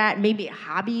good at? Maybe a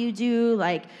hobby you do.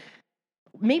 Like,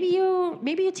 maybe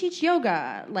you teach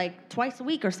yoga like twice a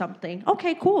week or something.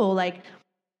 Okay, cool. Like,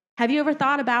 have you ever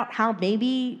thought about how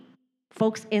maybe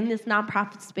folks in this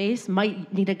nonprofit space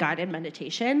might need a guided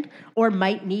meditation, or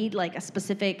might need like a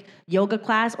specific yoga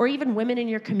class, or even women in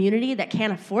your community that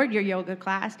can't afford your yoga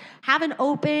class, have an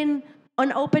open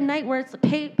night where it's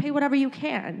pay whatever you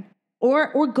can,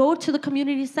 or go to the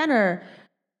community center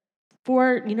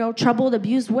for, troubled,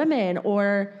 abused women,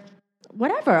 or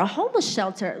whatever, a homeless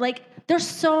shelter. Like, there's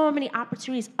so many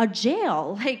opportunities, a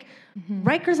jail, like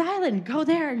Rikers Island, go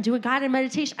there and do a guided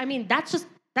meditation. I mean, that's just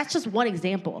one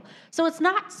example. So it's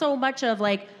not so much of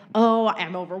like, oh,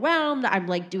 I'm overwhelmed, I'm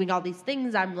like doing all these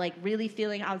things, I'm like really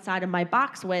feeling outside of my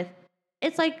box with.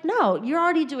 It's like, no, you're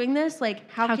already doing this.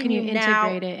 Like, how can you now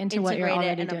integrate it into what you're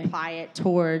already doing? Apply it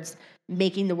towards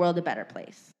making the world a better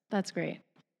place? That's great.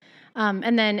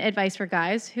 And then advice for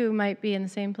guys who might be in the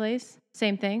same place,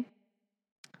 same thing.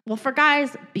 Well, for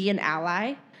guys, be an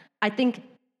ally. I think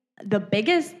the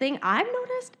biggest thing I've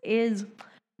noticed is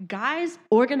guys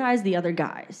organize the other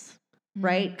guys,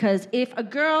 right? Because if a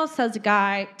girl tells a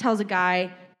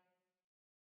guy,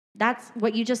 that's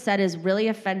what you just said is really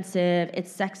offensive,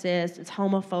 it's sexist, it's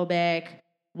homophobic,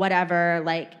 whatever,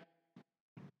 like,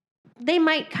 they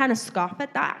might kind of scoff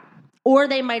at that. Or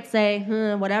they might say,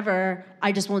 whatever,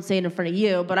 I just won't say it in front of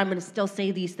you, but I'm going to still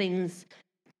say these things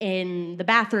in the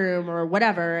bathroom or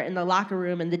whatever, in the locker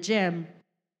room, in the gym.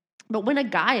 But when a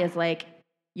guy is like,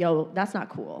 yo, that's not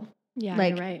cool. Yeah,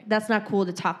 like, you're right. That's not cool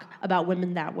to talk about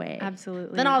women that way.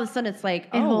 Absolutely. Then all of a sudden it's like,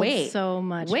 so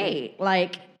much weight.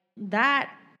 Like,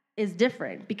 that is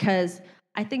different, because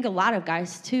I think a lot of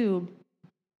guys too,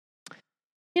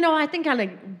 I think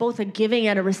on both a giving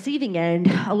and a receiving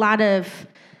end, a lot of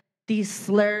these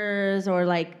slurs or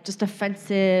like just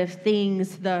offensive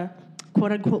things, the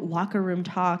quote unquote locker room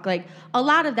talk, like a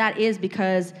lot of that is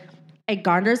because it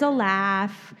garners a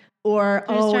laugh, or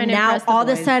now all of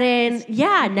a sudden,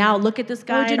 now look at this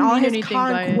guy and all his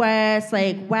conquests,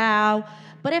 like, wow.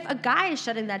 But if a guy is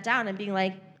shutting that down and being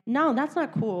like, no, that's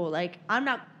not cool, like,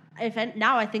 now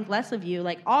I think less of you,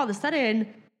 like, all of a sudden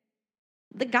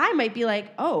the guy might be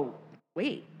like, oh,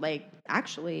 wait, like,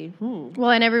 actually, Well,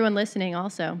 and everyone listening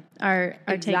also are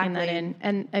taking that in,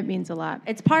 and it means a lot.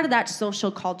 It's part of that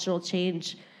social cultural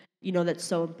change, that's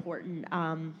so important.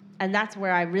 And that's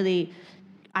where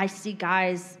I see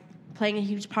guys playing a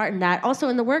huge part in that. Also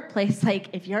in the workplace, like,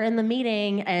 if you're in the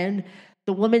meeting and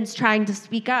the woman's trying to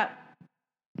speak up,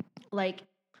 like,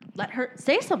 let her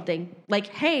say something. Like,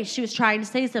 hey, she was trying to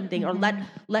say something, or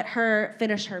let her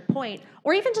finish her point,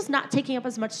 or even just not taking up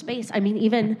as much space. I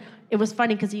mean, it was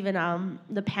funny because even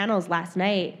the panels last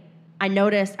night, I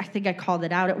noticed, I think I called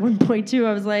it out at one point too.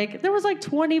 I was like, there was like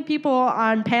 20 people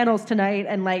on panels tonight,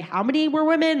 and like, how many were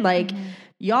women? Like,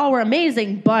 y'all were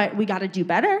amazing, but we got to do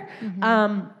better.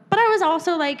 But I was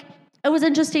also like, it was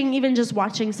interesting even just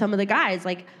watching some of the guys.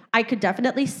 Like, I could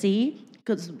definitely see,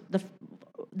 because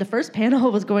the first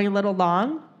panel was going a little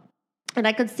long, and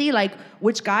I could see like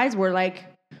which guys were like,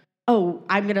 oh,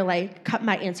 I'm going to like cut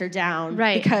my answer down,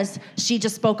 right, because she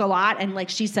just spoke a lot and like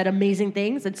she said amazing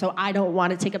things, and so I don't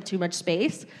want to take up too much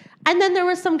space. And then there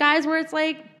were some guys where it's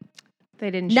like, they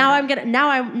didn't. I'm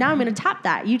gonna top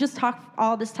that. You just talk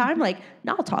all this time. Like,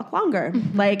 now I'll talk longer.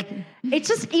 Like, it's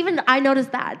just, even I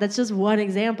noticed that. That's just one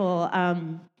example.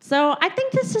 So I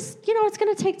think this is, it's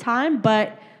gonna take time,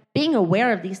 but being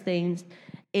aware of these things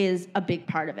is a big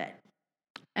part of it.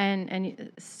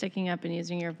 And sticking up and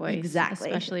using your voice, exactly,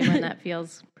 especially when that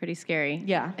feels pretty scary.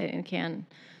 Yeah, it can,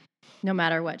 no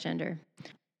matter what gender.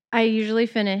 I usually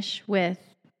finish with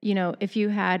if you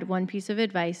had one piece of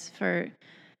advice for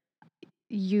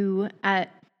you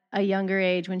at a younger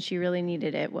age when she really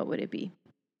needed it, what would it be?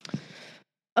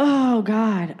 Oh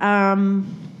God.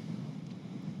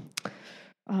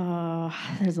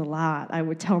 There's a lot I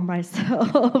would tell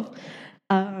myself.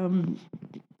 And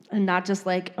not just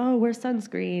like, oh, wear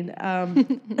sunscreen.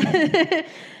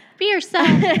 Be yourself.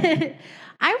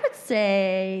 I would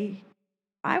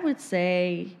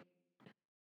say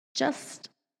just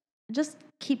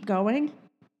keep going.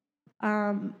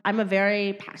 I'm a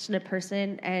very passionate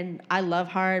person and I love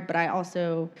hard, but I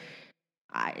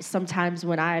sometimes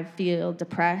when I feel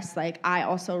depressed, like I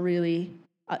also really,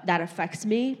 that affects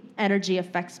me. Energy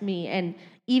affects me. And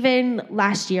even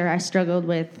last year I struggled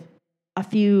with a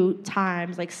few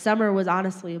times, like summer was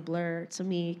honestly a blur to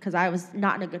me because I was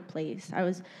not in a good place.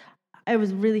 It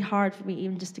was really hard for me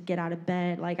even just to get out of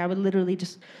bed. Like I would literally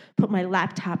just put my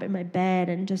laptop in my bed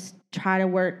and just try to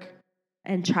work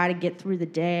and try to get through the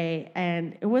day.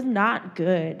 And it was not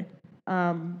good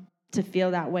to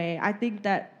feel that way. I think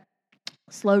that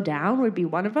slow down would be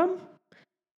one of them.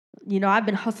 I've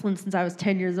been hustling since I was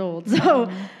 10 years old. So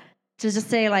to just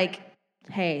say like,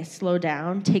 hey, slow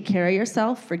down, take care of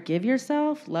yourself, forgive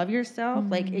yourself, love yourself.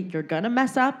 Like you're going to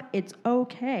mess up. It's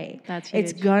okay. That's huge.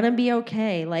 It's going to be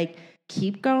okay. Like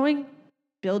keep going,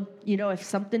 build,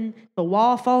 if the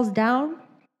wall falls down,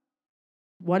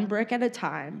 one brick at a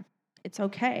time, it's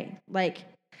okay. Like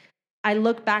I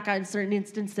look back on certain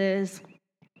instances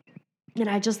and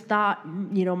I just thought,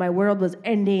 my world was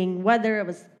ending, whether it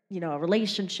was, a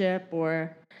relationship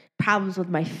or problems with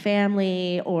my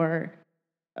family or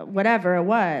whatever it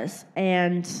was.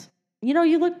 And,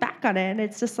 you look back on it and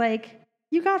it's just like,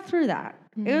 you got through that.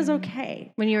 It was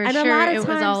okay. When you were and sure it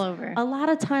was all over. A lot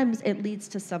of times it leads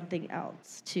to something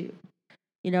else too.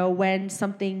 When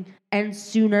something ends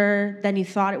sooner than you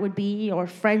thought it would be, or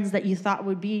friends that you thought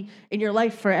would be in your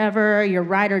life forever, your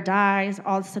ride or dies,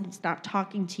 all of a sudden stop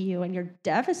talking to you and you're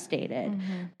devastated.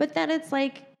 But then it's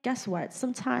like, guess what?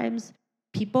 Sometimes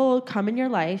people come in your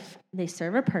life, they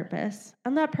serve a purpose,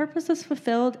 and that purpose is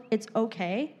fulfilled. It's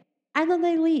okay. And then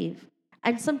they leave.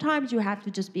 And sometimes you have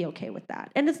to just be okay with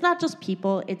that. And it's not just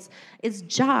people, it's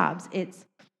jobs, it's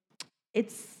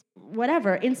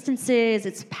whatever, instances,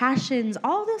 it's passions,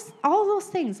 all those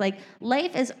things. Like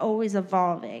life is always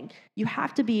evolving. You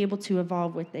have to be able to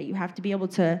evolve with it. You have to be able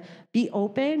to be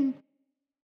open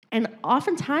and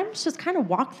oftentimes just kind of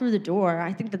walk through the door.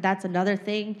 I think that that's another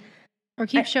thing. Or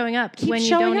keep showing up when you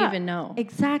don't even know.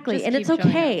 Exactly. Just and it's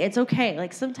okay. It's okay.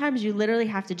 Like sometimes you literally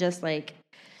have to just like,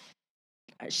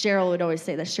 Cheryl would always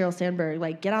say that, Sheryl Sandberg,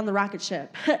 like get on the rocket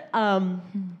ship. And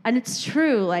it's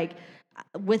true. Like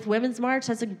with Women's March,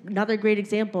 that's another great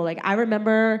example. Like I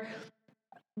remember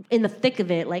in the thick of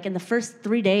it, like in the first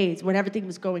 3 days when everything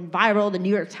was going viral, the New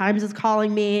York Times is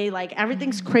calling me, like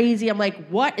everything's crazy. I'm like,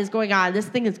 what is going on? This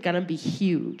thing is going to be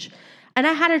huge. And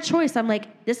I had a choice. I'm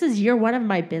like, this is year one of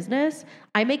my business.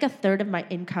 I make 1/3 of my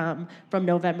income from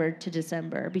November to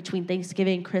December between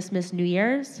Thanksgiving, Christmas, New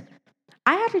Year's.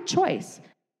 I had a choice.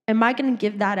 Am I going to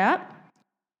give that up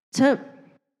to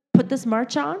put this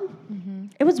march on?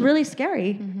 It was really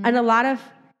scary. And a lot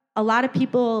of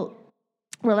people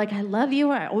were like, I love you.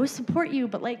 I always support you.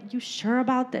 But like, you sure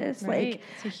about this? Right.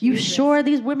 Like, you sure risk.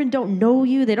 These women don't know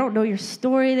you? They don't know your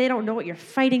story. They don't know what you're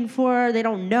fighting for. They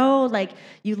don't know, like,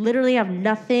 you literally have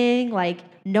nothing. Like,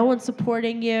 no one's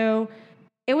supporting you.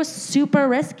 It was super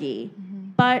risky.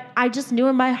 But I just knew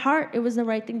in my heart it was the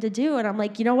right thing to do. And I'm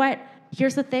like, you know what?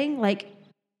 Here's the thing. Like,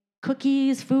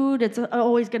 cookies, food, it's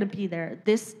always going to be there.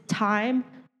 This time,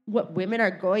 what women are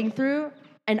going through,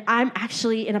 and I'm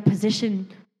actually in a position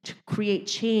to create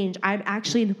change. I'm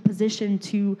actually in a position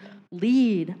to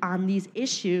lead on these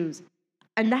issues.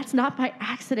 And that's not by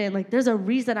accident. Like, there's a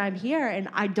reason I'm here, and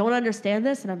I don't understand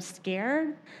this, and I'm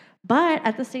scared. But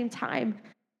at the same time,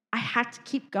 I had to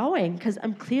keep going because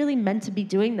I'm clearly meant to be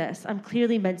doing this. I'm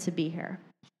clearly meant to be here.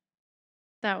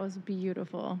 That was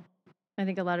beautiful. I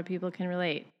think a lot of people can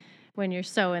relate when you're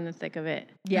so in the thick of it.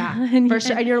 Yeah, for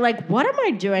sure. And you're like, what am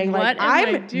I doing? Like,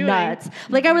 I'm doing? Nuts.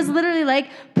 Like, I was literally like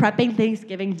prepping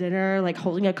Thanksgiving dinner, like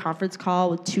holding a conference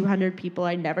call with 200 people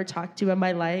I never talked to in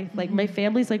my life. Like, my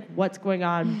family's like, what's going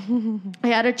on? I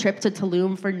had a trip to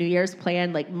Tulum for New Year's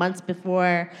planned like months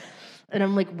before. And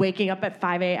I'm like waking up at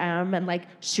 5 a.m. and like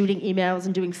shooting emails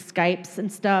and doing Skypes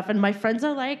and stuff. And my friends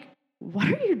are like, what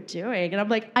are you doing? And I'm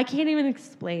like, I can't even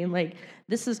explain. Like,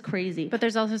 this is crazy. But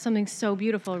there's also something so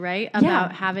beautiful, right?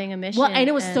 About having a mission. Well, and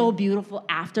it was so beautiful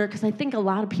after, because I think a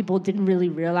lot of people didn't really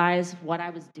realize what I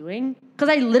was doing. Because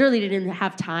I literally didn't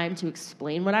have time to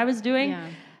explain what I was doing. Yeah.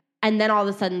 And then all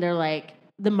of a sudden they're like,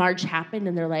 the march happened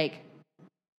and they're like,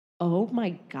 oh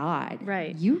my God.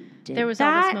 Right. You did There was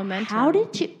that? all this momentum. How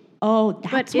did you? Oh,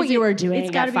 that's what you were doing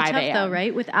It's got to at be 5 tough, a.m. though,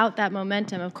 right? Without that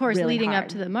momentum. Of course, Really leading hard. up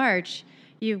to the march,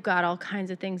 you've got all kinds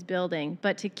of things building.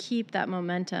 But to keep that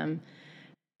momentum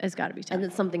has got to be tough. And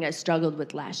it's something I struggled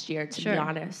with last year, to be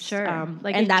honest. Sure.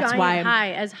 Like and a that's giant why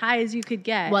high, as high as you could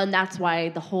get. Well, and that's why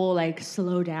the whole like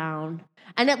slow down.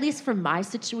 And at least for my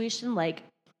situation, like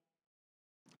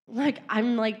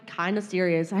I'm like kind of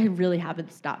serious. I really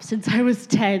haven't stopped since I was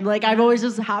 10. Like I've always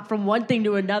just hopped from one thing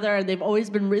to another, and they've always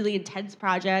been really intense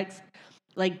projects.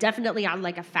 Like definitely on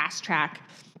like a fast track.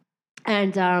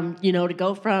 And to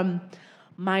go from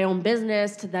my own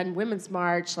business to then Women's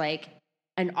March, like,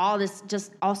 and all this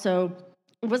just also,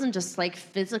 it wasn't just like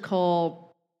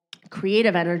physical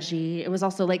creative energy. It was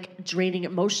also like draining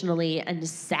emotionally and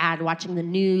just sad watching the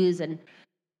news, and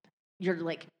you're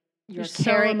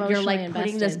carrying, so you're like emotionally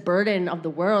putting this invested. burden of the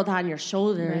world on your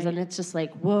shoulders. Right. And it's just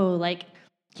like, whoa, like,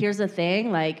 here's the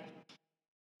thing, like,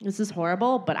 this is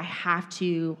horrible, but I have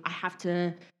to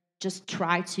just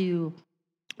try to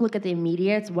look at the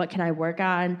immediates. What can I work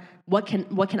on? What do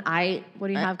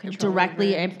you have control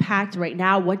directly over? Impact right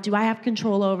now? What do I have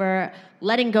control over?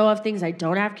 Letting go of things I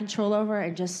don't have control over,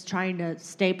 and just trying to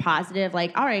stay positive.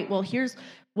 Like, all right, well,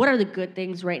 what are the good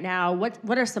things right now?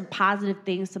 What are some positive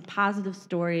things, some positive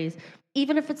stories?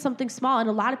 Even if it's something small, and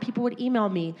a lot of people would email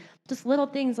me, just little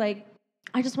things like,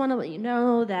 I just want to let you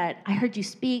know that I heard you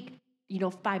speak,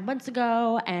 5 months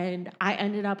ago, and I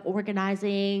ended up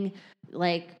organizing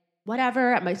like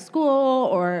whatever at my school,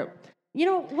 or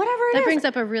whatever it is. That brings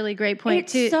up a really great point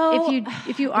It's too. so-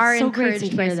 if you are it's so great to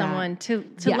encouraged by hear that. someone to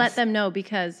Yes. let them know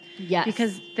because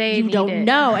they you need don't it.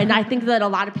 know. And I think that a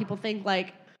lot of people think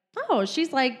like, oh,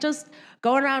 she's like just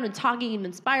going around and talking and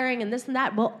inspiring and this and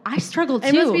that. Well, I struggle too.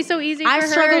 It must be so easy for her,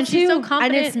 struggle and she's so too.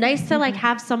 confident. And it's nice to like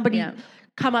have somebody Yeah.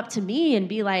 come up to me and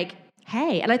be like,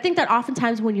 hey. And I think that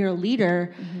oftentimes when you're a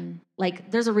leader,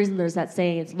 like there's a reason there's that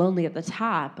saying, it's lonely at the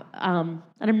top. And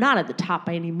I'm not at the top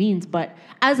by any means, but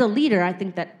as a leader, I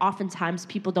think that oftentimes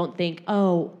people don't think,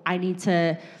 oh, I'm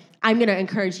going to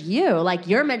encourage you. Like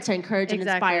you're meant to encourage and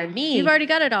inspire me. You've already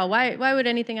got it all. Why would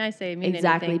anything I say mean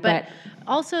anything? But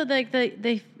also like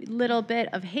the little bit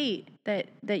of hate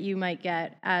that you might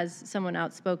get as someone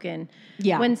outspoken.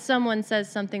 Yeah. When someone says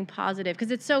something positive,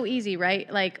 because it's so easy, right?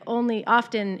 Like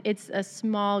often it's a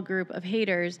small group of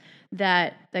haters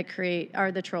that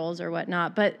are the trolls or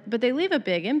whatnot, but they leave a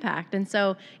big impact. And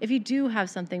so if you do have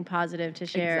something positive to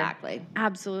share, Exactly.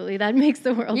 absolutely, that makes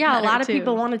the world Yeah, better a lot of too.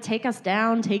 people want to take us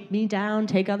down, take me down,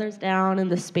 take others down in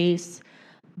the space.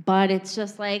 But it's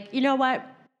just like, you know what?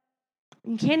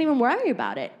 You can't even worry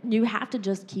about it. You have to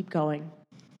just keep going.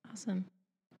 Awesome.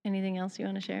 Anything else you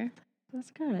want to share? That's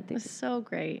good. I think. That's so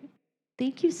great.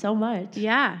 Thank you so much.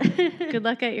 Yeah. Good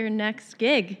luck at your next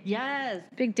gig. Yes.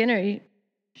 Big dinner.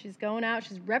 She's going out.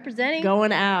 She's representing.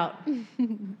 Going out.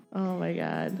 Oh my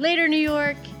God. Later, New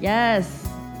York. Yes.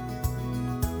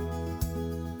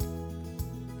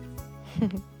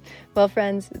 Well,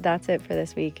 friends, that's it for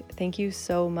this week. Thank you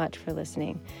so much for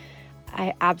listening.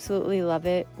 I absolutely love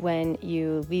it when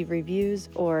you leave reviews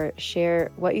or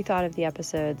share what you thought of the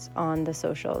episodes on the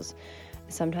socials.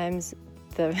 Sometimes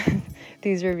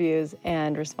these reviews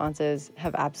and responses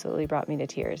have absolutely brought me to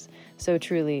tears. So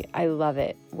truly, I love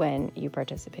it when you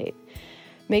participate.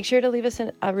 Make sure to leave us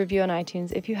a review on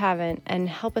iTunes if you haven't, and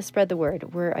help us spread the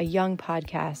word. We're a young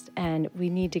podcast and we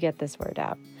need to get this word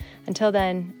out. Until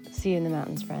then, see you in the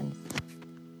mountains, friends.